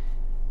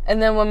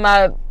 And then when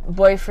my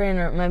boyfriend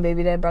or my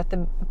baby dad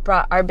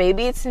brought our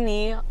baby to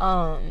me,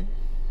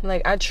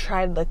 like, I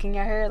tried looking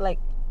at her. Like,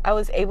 I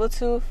was able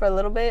to for a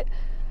little bit,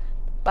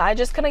 but I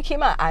just couldn't keep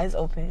my eyes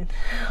open.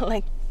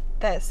 Like,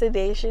 that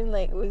sedation,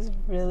 like, was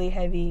really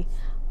heavy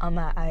on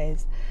my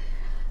eyes.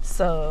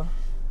 So,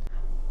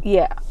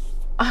 yeah.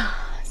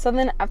 So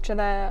then after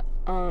that,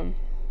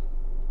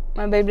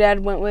 my baby dad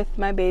went with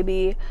my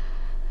baby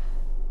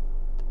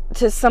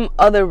to some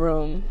other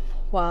room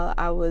while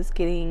I was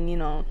getting, you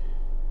know,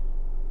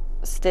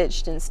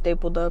 stitched and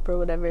stapled up or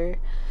whatever.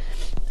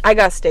 I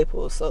got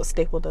staples, so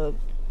stapled up.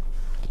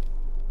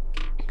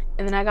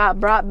 And then I got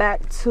brought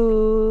back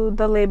to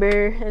the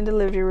labor and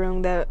delivery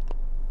room that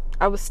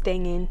I was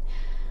staying in.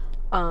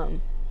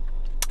 And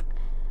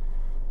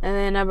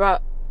then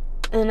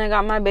I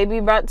got my baby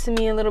brought to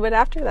me a little bit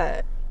after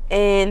that.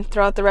 And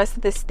throughout the rest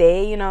of this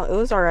day, you know, it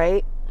was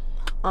alright.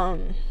 I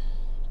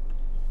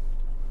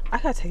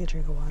gotta take a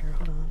drink of water.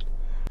 Hold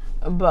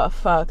on. But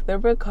fuck, the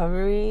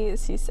recovery,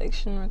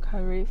 C-section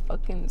recovery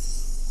fucking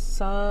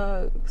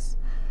sucks.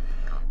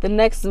 The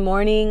next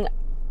morning,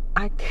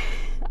 I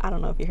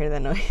don't know if you heard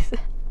that noise.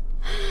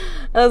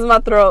 That was my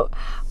throat.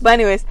 But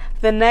anyways,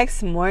 the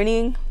next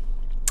morning,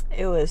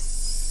 it was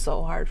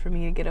so hard for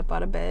me to get up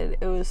out of bed.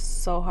 It was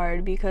so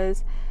hard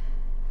because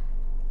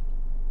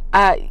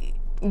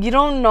you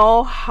don't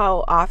know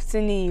how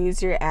often you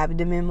use your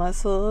abdomen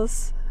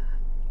muscles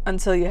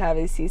until you have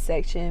a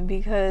C-section,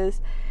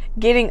 because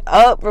getting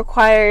up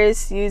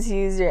requires you to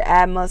use your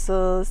ab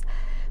muscles.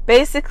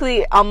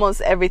 Basically,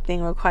 almost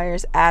everything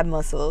requires ab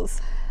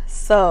muscles.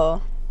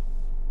 So,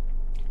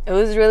 it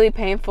was really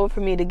painful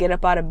for me to get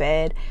up out of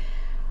bed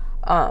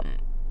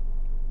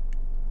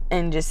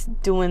and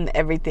just doing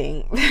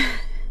everything.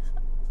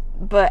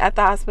 But at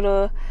the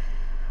hospital,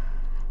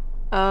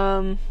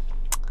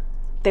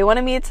 they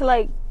wanted me to,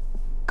 like,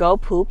 go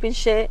poop and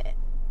shit.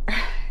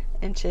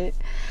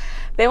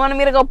 They wanted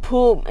me to go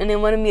poop, and they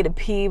wanted me to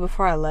pee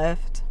before I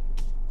left.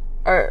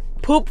 Or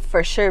poop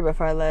for sure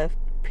before I left.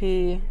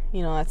 Pee,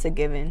 you know, that's a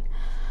given.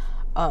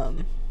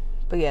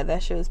 But yeah,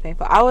 that shit was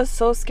painful. I was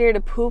so scared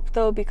to poop,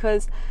 though,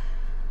 because,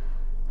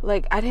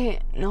 like, I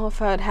didn't know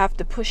if I'd have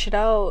to push it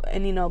out.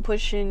 And, you know,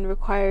 pushing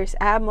requires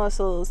ab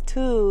muscles,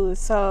 too.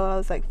 So I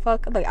was like,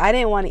 fuck. Like, I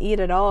didn't want to eat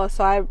at all.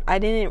 So I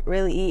didn't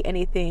really eat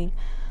anything,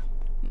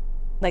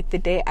 like, the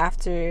day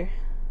after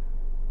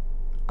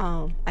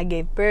I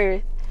gave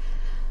birth.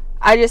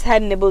 I just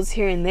had nibbles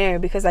here and there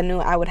because I knew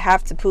I would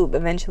have to poop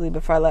eventually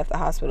before I left the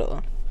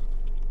hospital.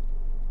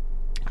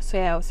 So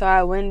yeah,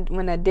 so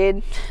when I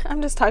did,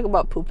 I'm just talking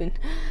about pooping.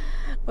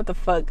 What the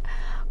fuck?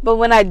 But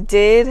when I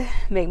did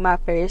make my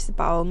first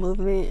bowel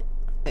movement,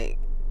 like,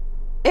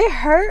 it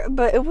hurt,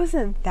 but it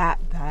wasn't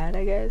that bad,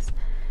 I guess.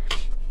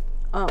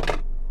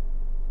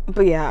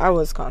 But yeah, I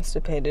was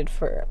constipated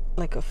for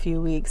like a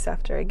few weeks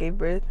after I gave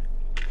birth.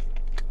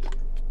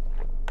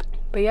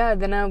 But yeah,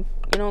 then I,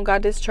 you know,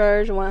 got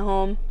discharged, went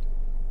home.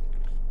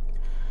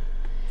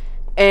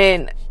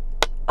 And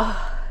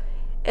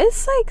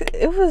it's like,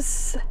 it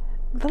was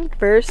the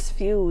first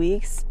few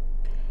weeks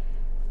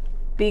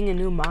being a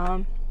new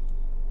mom.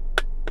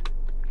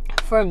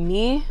 For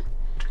me,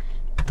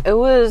 it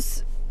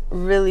was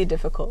really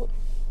difficult,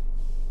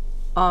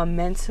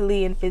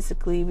 mentally and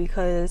physically,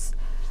 because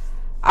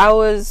I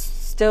was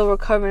still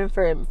recovering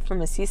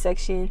from a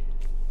C-section.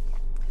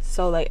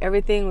 So, like,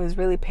 everything was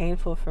really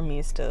painful for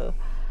me still.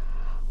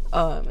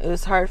 It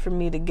was hard for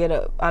me to get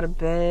up out of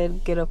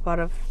bed, get up out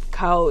of the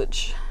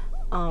couch,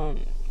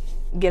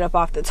 get up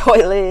off the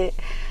toilet,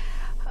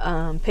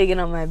 picking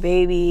up my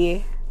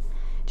baby,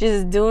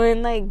 just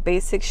doing, like,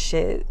 basic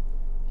shit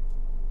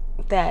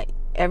that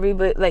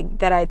everybody, like,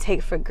 that I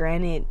take for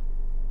granted,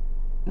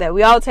 that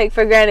we all take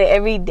for granted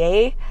every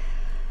day.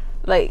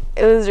 Like,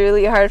 it was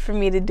really hard for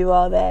me to do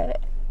all that.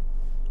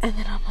 And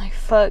then I'm like,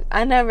 fuck,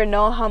 I never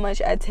know how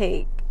much I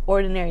take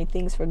ordinary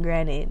things for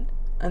granted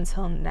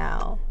until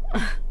now.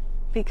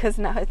 Because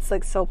now it's,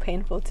 like, so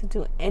painful to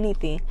do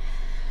anything.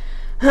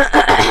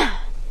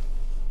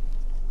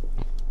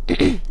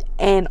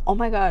 And oh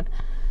my god,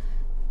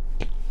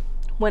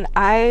 when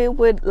I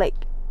would, like,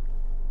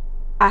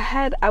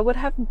 I would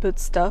have put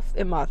stuff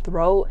in my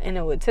throat, and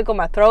it would tickle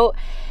my throat,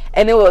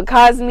 and it would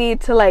cause me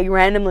to, like,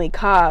 randomly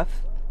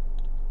cough,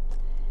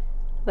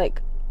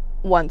 like,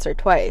 once or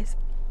twice.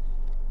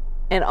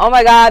 And oh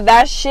my god,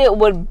 that shit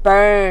would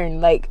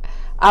burn. Like,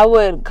 I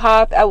would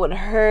cough, I would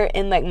hurt,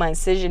 and, like, my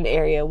incision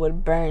area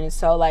would burn.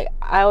 So, like,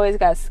 I always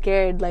got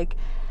scared. Like,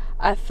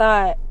 I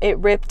thought it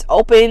ripped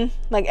open.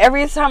 Like,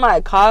 every time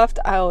I coughed,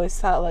 I always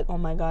thought, like, oh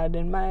my god,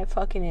 did my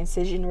fucking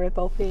incision rip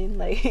open?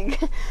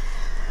 Like,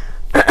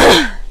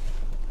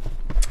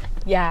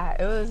 yeah,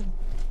 it was,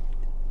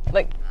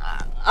 like,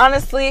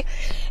 honestly,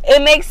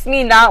 it makes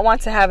me not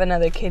want to have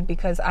another kid,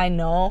 because I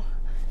know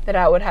that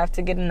I would have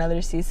to get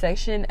another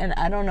C-section, and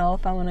I don't know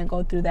if I want to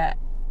go through that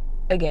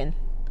again.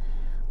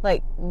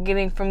 Like,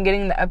 getting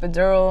the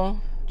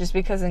epidural, just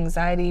because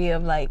anxiety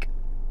of, like,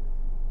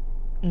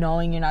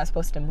 knowing you're not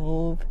supposed to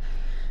move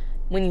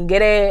when you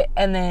get it,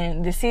 and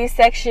then the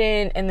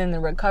C-section, and then the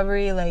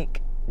recovery,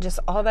 like, just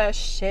all that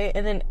shit.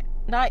 And then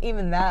not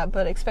even that,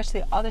 but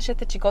especially all the shit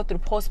that you go through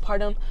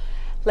postpartum.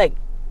 Like,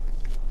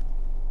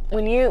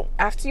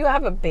 after you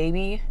have a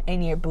baby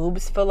and your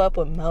boobs fill up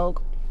with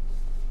milk,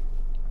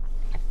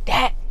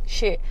 that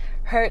shit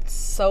hurts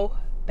so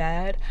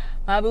bad.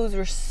 My boobs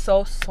were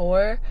so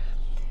sore.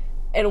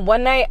 And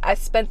one night I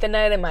spent the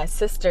night at my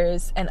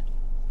sister's, and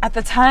at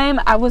the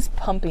time, I was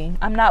pumping.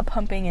 I'm not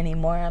pumping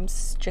anymore. I'm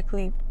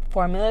strictly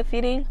formula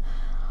feeding.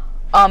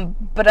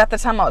 But at the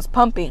time, I was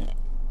pumping.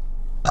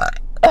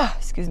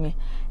 Excuse me.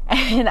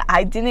 And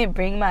I didn't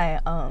bring my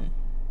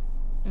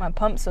my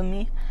pumps with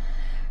me.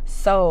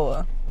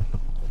 So,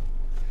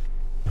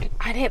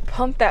 I didn't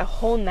pump that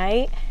whole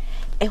night.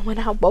 And when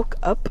I woke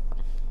up,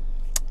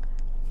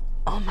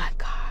 oh my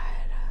god.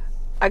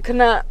 I could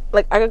not,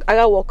 like, I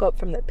got woke up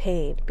from the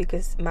pain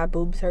because my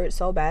boobs hurt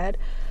so bad.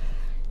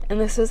 And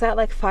this was at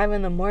like 5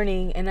 a.m,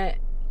 and I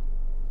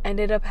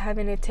ended up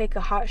having to take a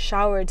hot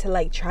shower to,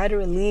 like, try to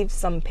relieve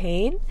some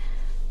pain.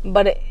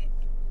 But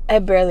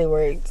it barely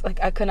worked. Like,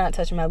 I could not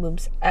touch my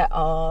boobs at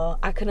all.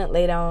 I couldn't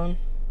lay down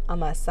on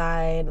my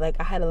side. Like,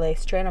 I had to lay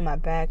straight on my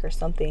back or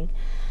something.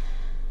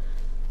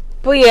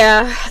 But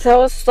yeah, that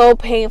was so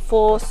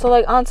painful. So,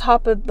 like, on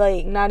top of,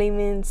 like, not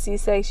even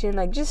C-section,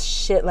 like, just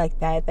shit like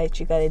that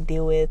you gotta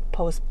deal with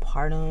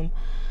postpartum.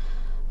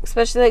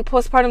 Especially, like,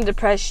 postpartum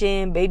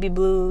depression, baby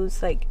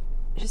blues, like,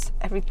 just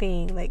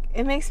everything. Like,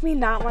 it makes me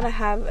not want to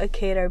have a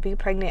kid or be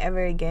pregnant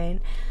ever again.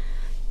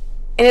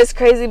 And it's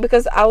crazy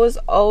because I was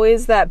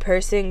always that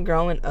person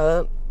growing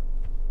up.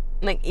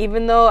 Like,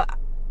 even though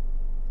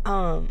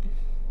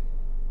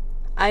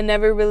I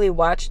never really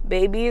watched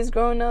babies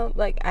growing up.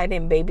 Like, I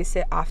didn't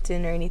babysit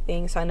often or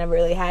anything, so I never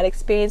really had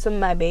experience with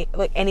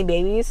like any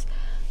babies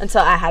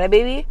until I had a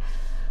baby.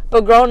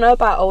 But growing up,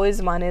 I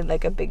always wanted,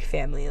 like, a big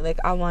family. Like,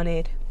 I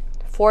wanted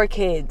 4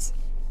 kids,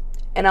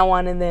 and I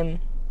wanted them,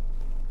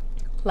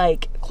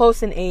 like,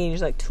 close in age,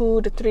 like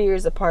 2 to 3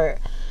 years apart.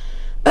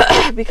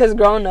 Because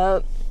growing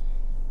up,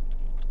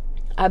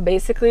 I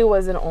basically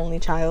was an only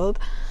child.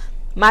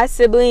 My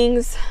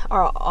siblings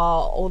are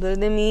all older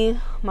than me.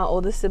 My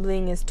oldest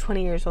sibling is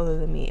 20 years older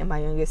than me, and my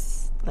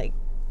youngest, like,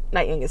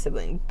 not youngest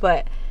sibling,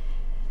 but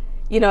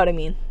you know what I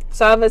mean.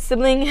 So I have a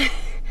sibling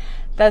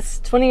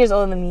that's 20 years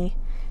older than me,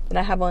 and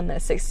I have one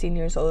that's 16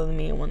 years older than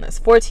me, and one that's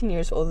 14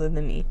 years older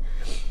than me.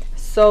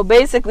 So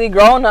basically,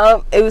 growing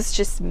up, it was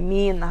just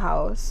me in the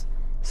house.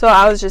 So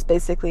I was just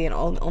basically an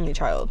only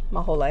child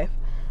my whole life.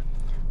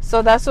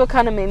 So that's what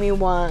kind of made me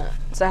want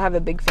to have a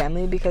big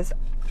family, because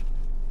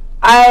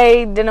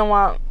I didn't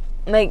want,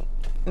 like,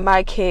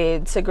 my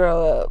kid to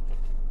grow up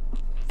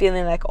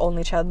feeling like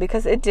only child,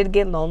 because it did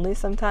get lonely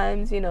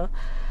sometimes, you know,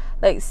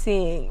 like,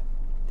 seeing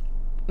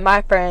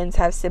my friends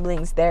have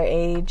siblings their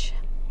age,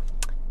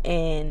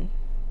 and,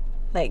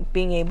 like,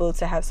 being able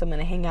to have someone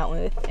to hang out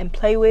with and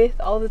play with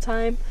all the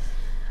time.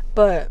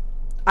 But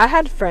I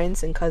had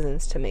friends and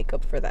cousins to make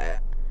up for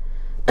that.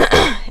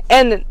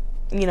 And,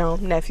 you know,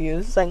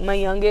 nephews. Like,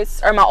 my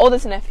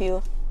oldest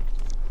nephew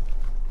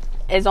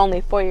is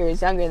only 4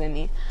 years younger than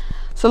me.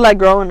 So, like,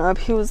 growing up,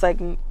 he was, like,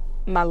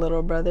 my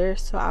little brother.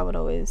 So I would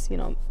always, you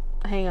know,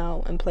 hang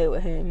out and play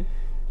with him.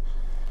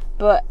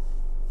 But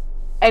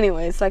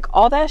anyways, like,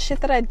 all that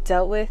shit that I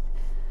dealt with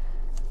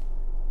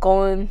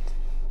going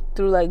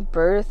through, like,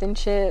 birth and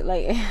shit,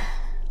 like,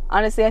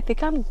 honestly, I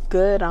think I'm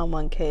good on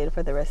 1 kid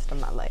for the rest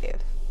of my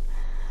life.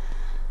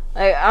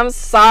 Like, I'm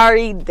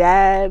sorry,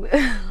 Dad.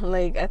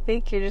 Like, I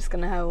think you're just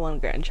gonna have 1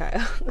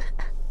 grandchild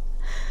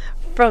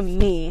from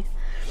me.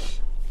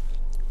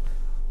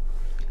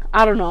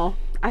 I don't know.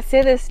 I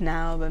say this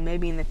now, but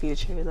maybe in the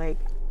future, like,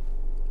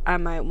 I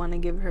might want to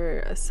give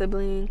her a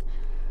sibling.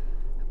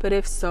 But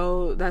if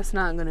so, that's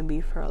not going to be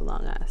for a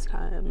long ass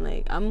time.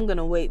 Like, I'm going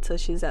to wait till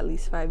she's at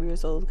least 5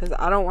 years old, because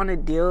I don't want to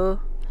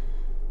deal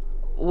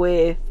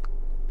with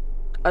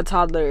a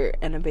toddler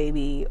and a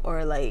baby,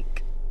 or,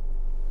 like,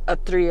 a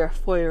 3 or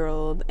 4 year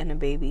old and a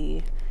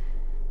baby.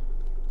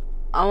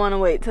 I want to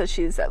wait till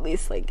she's at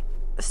least, like,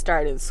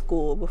 started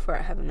school before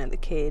I have another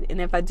kid.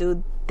 And if I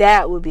do,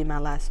 that would be my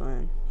last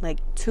one. Like,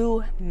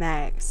 2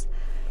 max.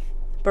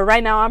 But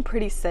right now, I'm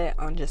pretty set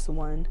on just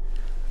 1.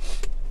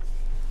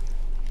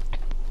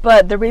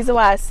 But the reason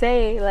why I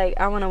say, like,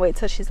 I want to wait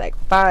till she's, like,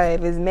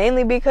 5 is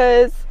mainly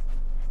because,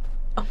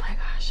 oh my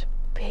gosh,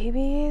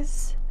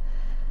 babies,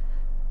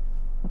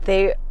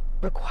 they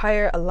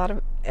require a lot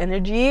of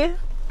energy.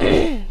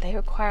 They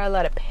require a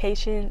lot of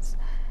patience.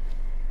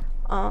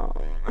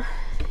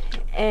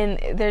 And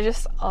they're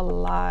just a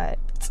lot.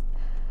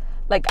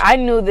 like, I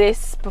knew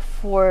this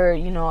before,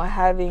 you know,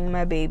 having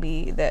my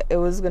baby, that it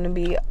was going to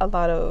be a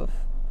lot of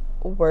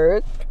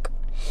work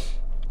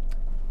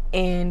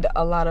and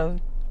a lot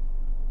of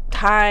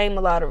time,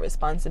 a lot of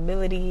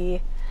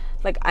responsibility.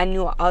 Like, I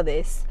knew all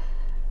this.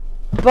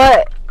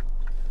 But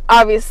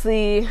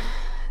obviously,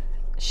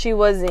 she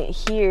wasn't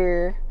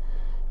here,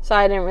 so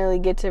I didn't really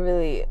get to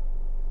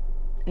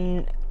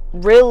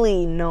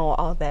really know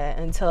all that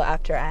until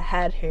after I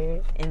had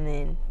her. And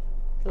then,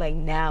 like,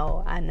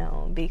 now I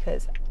know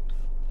because,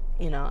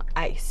 you know,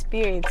 I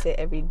experience it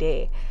every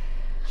day.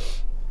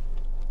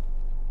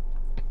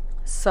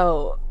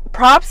 So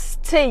props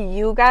to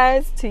you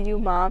guys, to you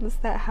moms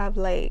that have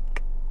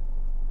like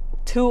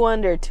 2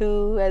 under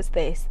 2, as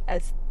they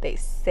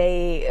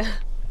say,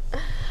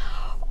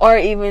 or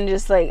even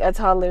just like a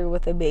toddler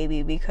with a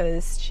baby,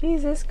 because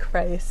Jesus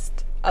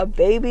Christ, a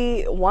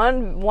baby,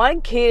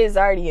 one kid is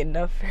already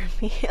enough for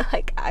me.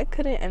 Like, I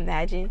couldn't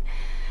imagine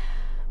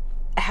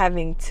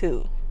having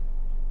 2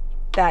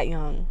 that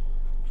young.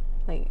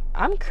 Like,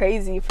 I'm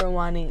crazy for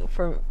wanting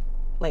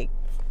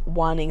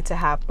to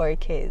have 4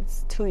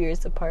 kids 2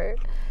 years apart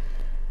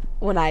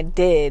when I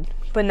did.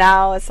 But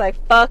now it's like,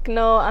 fuck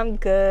no, I'm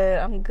good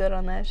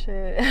on that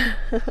shit.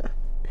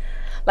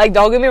 Like,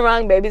 don't get me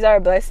wrong, babies are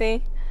a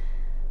blessing,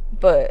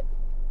 but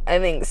I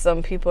think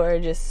some people are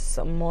just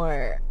some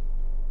more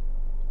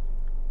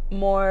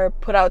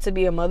put out to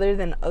be a mother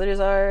than others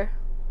are.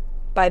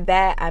 By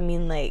that I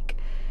mean, like,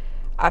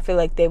 I feel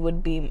like they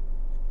would be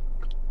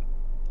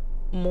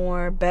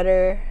more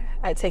better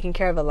at taking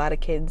care of a lot of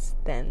kids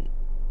than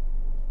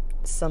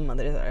some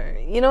mothers are.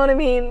 You know what I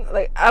mean?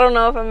 Like, I don't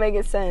know if I'm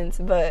making sense,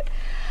 but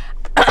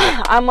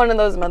I'm one of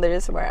those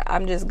mothers where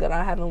I'm just good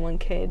on having 1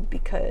 kid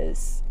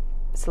because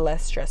it's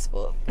less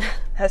stressful.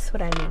 That's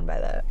what I mean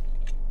by that.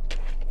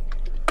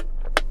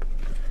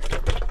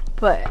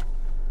 But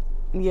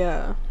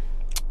yeah,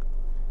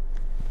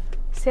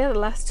 see how the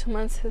last 2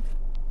 months have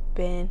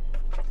been.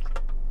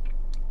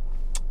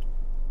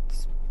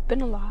 It's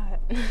been a lot.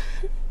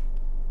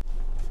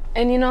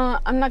 And, you know,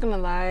 I'm not gonna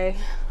lie,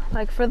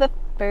 like, for the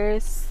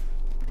first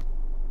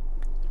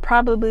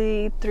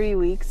probably 3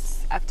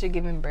 weeks after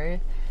giving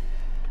birth,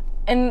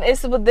 and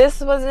this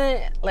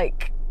wasn't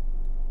like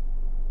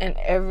an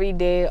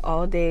everyday,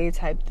 all day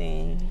type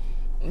thing,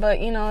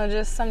 but, you know,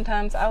 just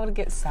sometimes I would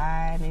get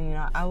sad, and, you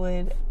know, I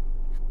would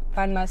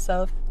find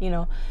myself, you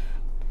know,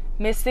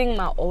 missing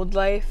my old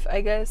life,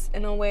 I guess,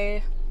 in a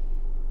way.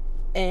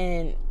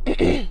 And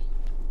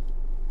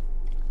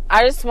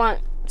I just want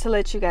to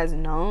let you guys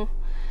know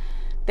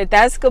that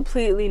that's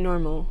completely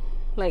normal.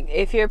 Like,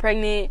 if you're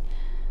pregnant,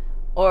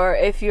 or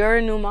if you're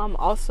a new mom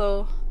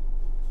also,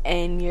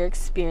 and you're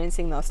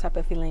experiencing those type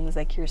of feelings,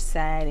 like you're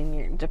sad and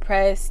you're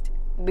depressed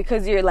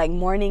because you're like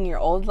mourning your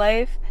old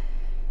life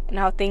and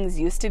how things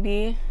used to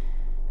be,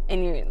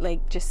 and you're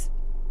like just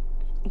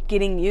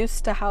getting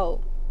used to how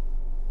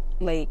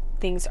like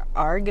things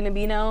are gonna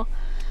be now,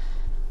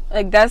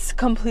 like, that's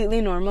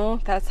completely normal.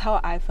 That's how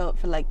I felt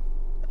for, like,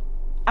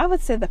 I would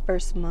say the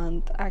first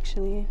month,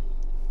 actually.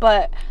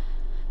 But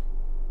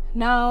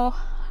now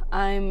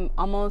I'm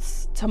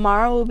almost,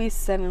 tomorrow will be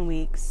 7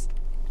 weeks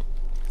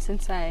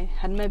since I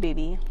had my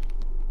baby,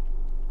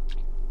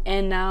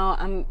 and now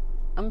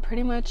I'm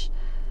pretty much,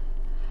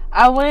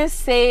 I wouldn't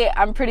say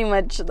I'm pretty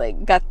much like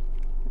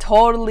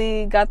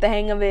totally got the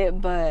hang of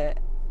it, but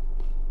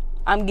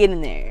I'm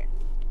getting there.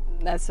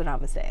 That's what I'm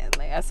gonna say.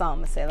 Like, that's all I'm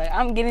gonna say. Like,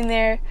 I'm getting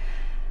there.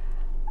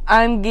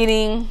 I'm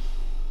getting,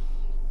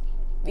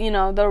 you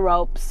know, the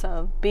ropes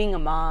of being a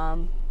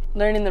mom,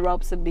 learning the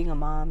ropes of being a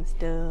mom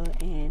still,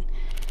 and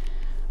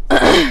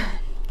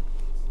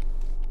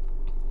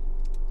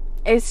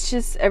it's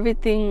just,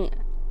 everything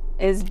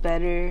is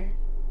better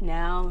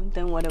now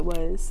than what it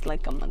was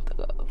like a month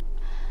ago,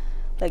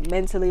 like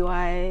mentally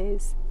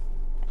wise,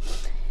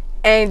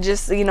 and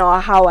just, you know,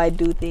 how I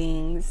do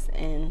things.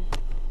 And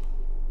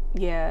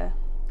yeah,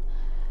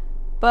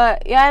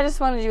 but yeah, I just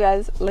wanted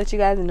let you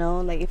guys know,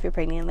 like, if you're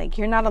pregnant, like,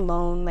 you're not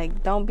alone.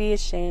 Like, don't be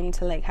ashamed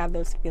to like have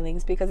those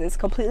feelings, because it's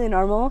completely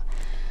normal.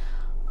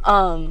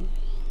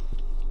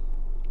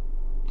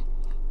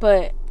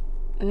 But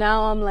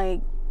now I'm like,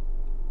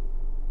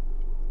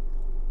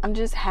 I'm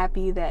just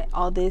happy that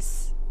all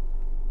this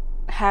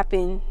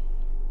happened,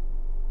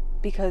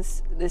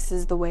 because this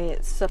is the way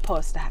it's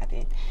supposed to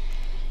happen.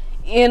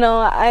 You know,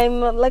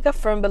 I'm like a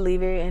firm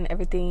believer in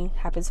everything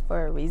happens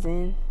for a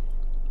reason.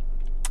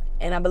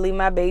 And I believe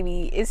my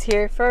baby is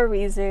here for a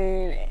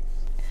reason.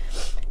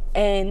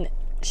 And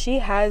she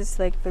has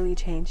like really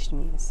changed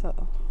me.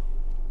 So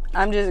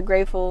I'm just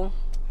grateful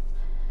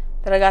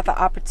that I got the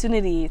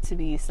opportunity to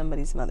be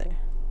somebody's mother.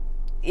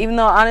 Even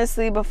though,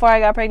 honestly, before I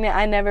got pregnant,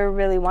 I never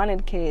really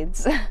wanted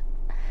kids.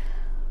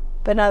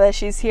 But now that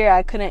she's here,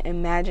 I couldn't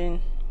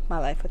imagine my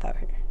life without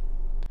her.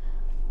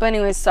 But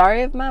anyway,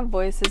 sorry if my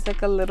voice is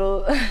like a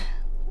little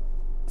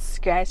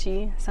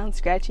scratchy. Sounds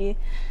scratchy.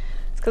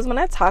 It's because when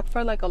I talk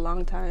for like a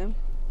long time,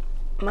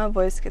 my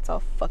voice gets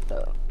all fucked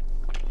up.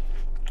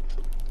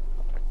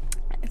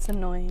 It's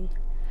annoying.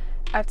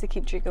 I have to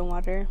keep drinking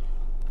water.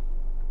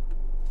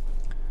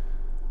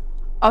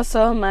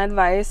 Also, my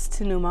advice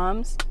to new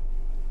moms,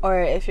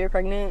 or if you're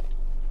pregnant,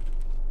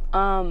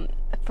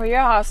 for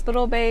your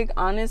hospital bag,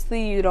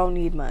 honestly, you don't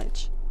need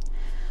much.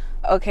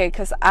 Okay,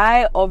 because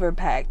I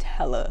overpacked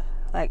hella.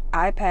 Like,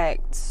 I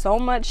packed so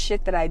much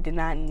shit that I did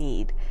not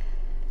need.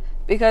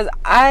 Because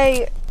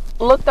I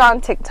looked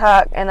on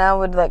TikTok and I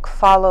would, like,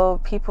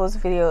 follow people's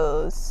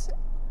videos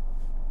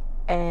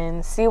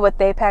and see what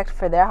they packed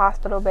for their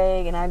hospital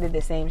bag, and I did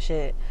the same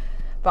shit.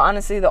 But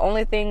honestly, the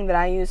only thing that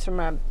I used for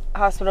my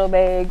hospital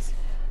bags,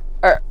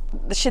 or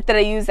the shit that I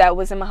used that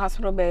was in my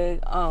hospital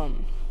bag,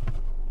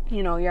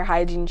 you know, your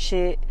hygiene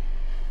shit,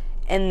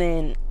 and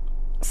then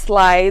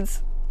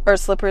slides or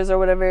slippers or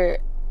whatever,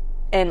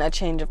 and a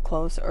change of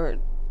clothes or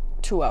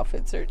 2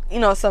 outfits, or, you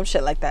know, some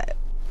shit like that.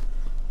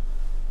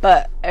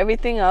 But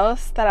everything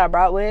else that I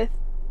brought with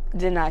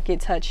did not get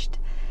touched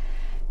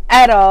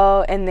at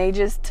all, and they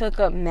just took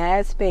up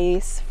mad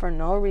space for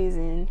no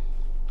reason.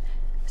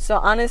 So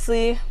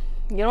honestly,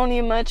 you don't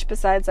need much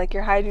besides, like,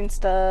 your hygiene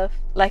stuff,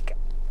 like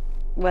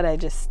what I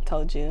just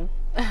told you.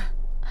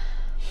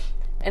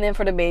 And then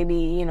for the baby,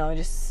 you know,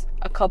 just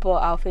a couple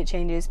outfit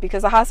changes,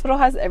 because the hospital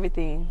has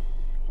everything.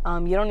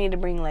 You don't need to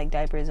bring, like,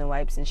 diapers and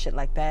wipes and shit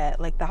like that.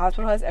 Like, the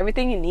hospital has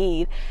everything you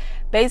need.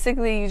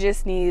 Basically, you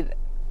just need,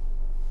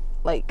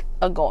 like,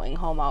 a going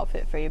home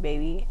outfit for your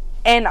baby,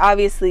 and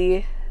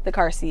obviously the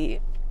car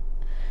seat.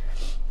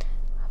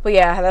 But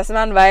yeah, that's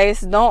my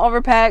advice. Don't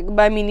overpack.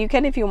 But I mean, you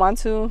can if you want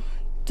to.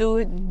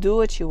 Do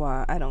what you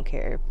want. I don't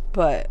care.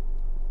 But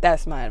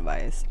that's my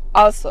advice.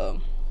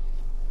 Also,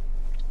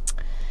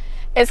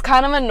 it's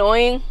kind of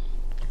annoying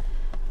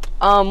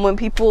when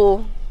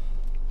people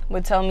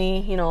would tell me,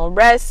 you know,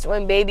 rest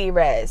when baby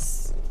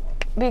rests.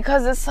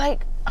 Because it's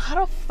like,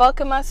 how the fuck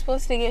am I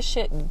supposed to get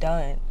shit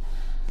done?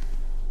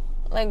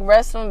 Like,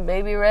 rest when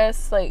baby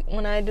rests. Like,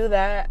 when I do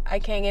that, I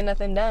can't get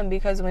nothing done,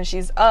 because when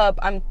she's up,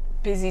 I'm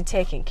busy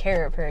taking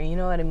care of her. You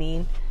know what I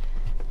mean?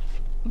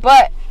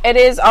 But it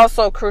is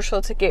also crucial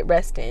to get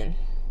rest in.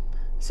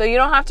 So you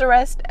don't have to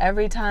rest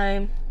every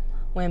time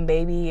when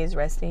baby is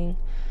resting,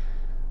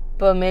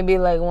 but maybe,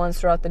 like, once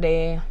throughout the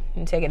day,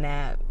 and take a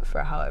nap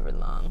for however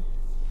long.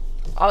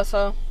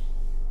 Also,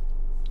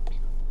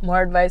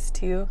 more advice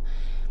to you: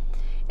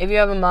 if you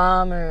have a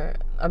mom or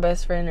a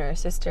best friend or a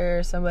sister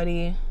or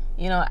somebody,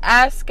 you know,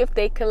 ask if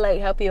they could,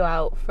 like, help you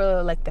out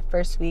for, like, the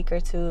first week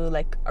or two,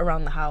 like,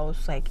 around the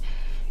house, like,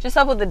 just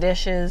help with the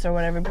dishes or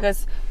whatever,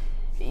 because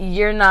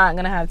you're not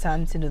gonna have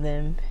time to do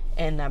them.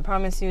 And I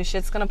promise you,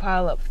 shit's gonna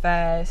pile up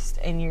fast,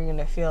 and you're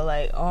gonna feel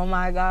like, oh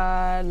my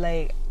god,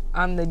 like,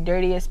 I'm the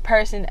dirtiest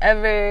person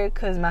ever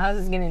because my house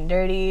is getting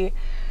dirty.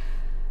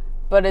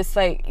 But it's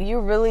like, you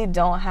really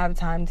don't have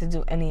time to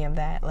do any of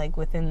that, like,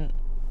 within,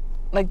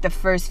 like, the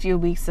first few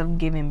weeks of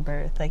giving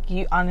birth. Like,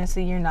 you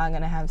honestly, you're not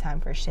gonna have time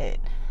for shit.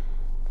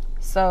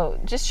 So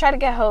just try to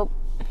get help.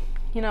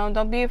 You know,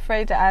 don't be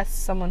afraid to ask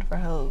someone for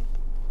help.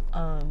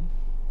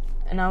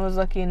 And I was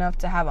lucky enough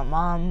to have a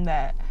mom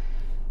that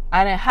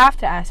I didn't have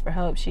to ask for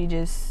help. She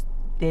just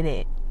did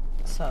it.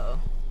 So,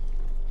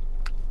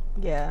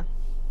 yeah.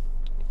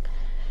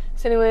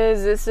 So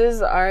anyways, this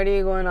is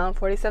already going on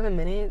 47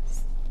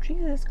 minutes.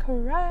 Jesus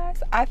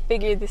Christ. I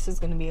figured this was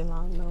going to be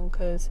long, though,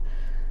 because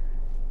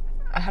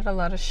I had a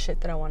lot of shit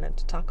that I wanted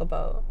to talk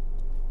about.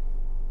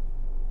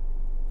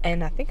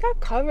 And I think I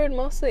covered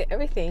mostly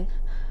everything.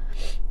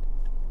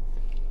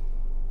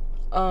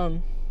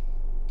 But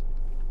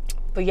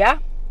yeah.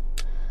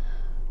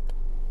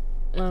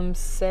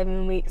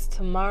 7 weeks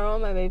tomorrow.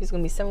 My baby's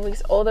gonna be 7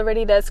 weeks old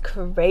already. That's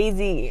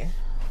crazy.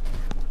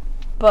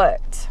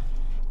 But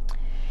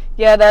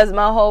yeah, that's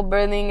my whole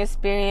birthing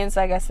experience.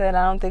 Like I said,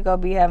 I don't think I'll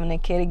be having a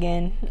kid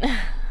again.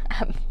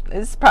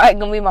 It's probably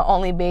gonna be my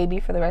only baby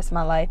for the rest of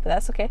my life, but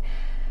that's okay.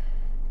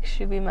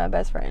 She'll be my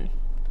best friend.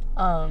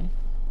 But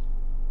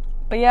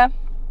yeah,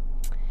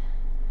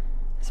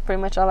 that's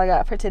pretty much all I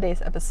got for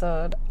today's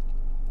episode.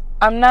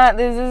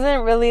 This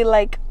isn't really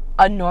like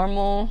a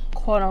normal,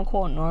 quote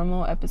unquote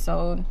normal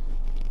episode,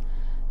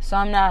 so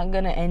I'm not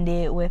gonna end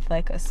it with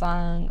like a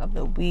song of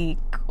the week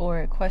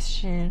or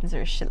questions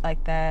or shit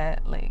like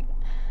that. Like,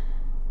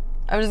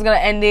 I'm just gonna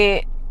end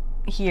it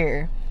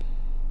here.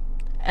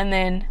 And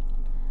then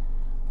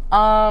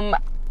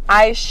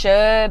I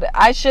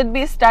should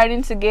be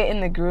starting to get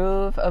in the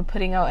groove of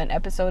putting out an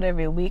episode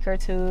every week or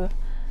two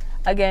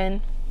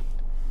again.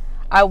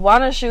 I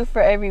want to shoot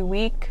for every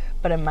week,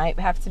 but it might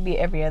have to be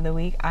every other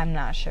week. I'm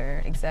not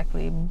sure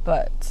exactly,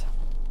 but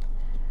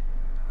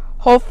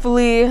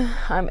hopefully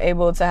I'm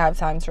able to have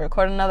time to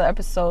record another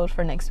episode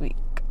for next week.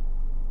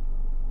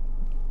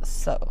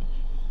 So,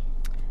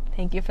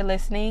 thank you for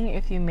listening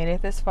if you made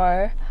it this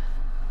far.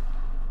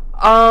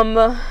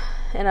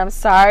 And I'm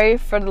sorry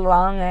for the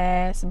long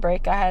ass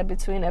break I had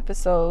between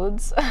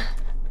episodes.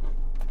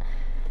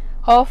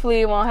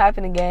 Hopefully it won't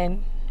happen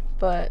again,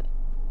 but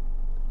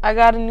I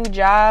got a new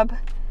job.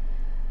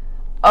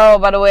 Oh,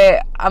 by the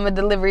way, I'm a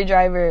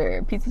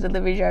pizza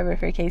delivery driver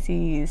for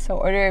Casey's. So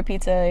order a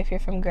pizza if you're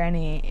from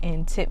Granny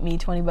and tip me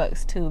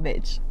 $20 too,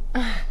 bitch.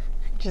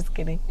 Just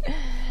kidding.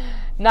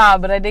 Nah,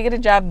 but I did get a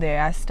job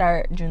there. I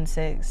start June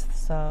 6th,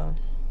 so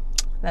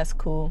That's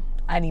cool.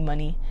 I need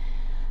money.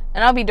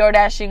 And I'll be door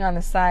dashing on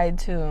the side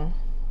too.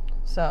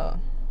 So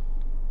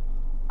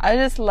I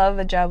just love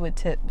a job with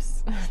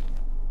tips.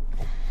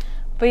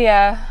 But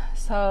yeah,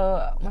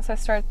 so once I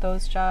start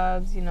those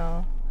jobs, you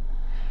know,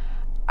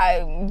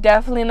 I'm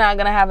definitely not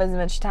gonna have as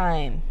much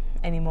time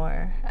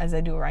anymore as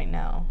I do right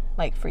now,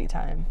 like free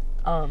time.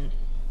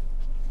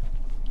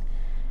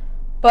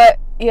 But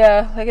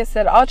yeah, like I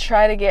said, I'll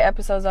try to get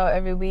episodes out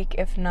every week,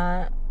 if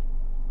not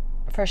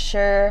for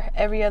sure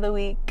every other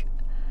week.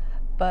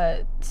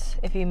 But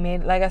if you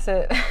made, like I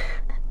said,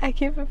 I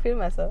keep repeating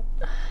myself.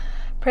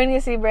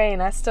 Pregnancy brain,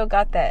 I still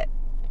got that.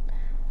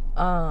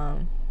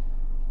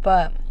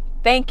 But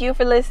thank you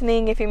for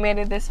listening if you made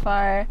it this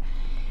far.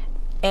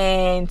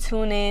 And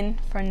tune in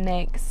for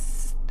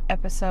next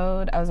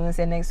episode. I was going to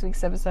say next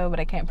week's episode, but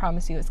I can't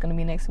promise you it's going to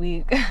be next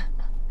week.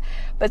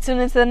 But tune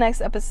into the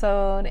next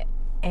episode.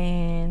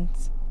 And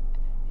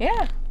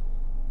yeah,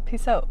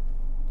 peace out.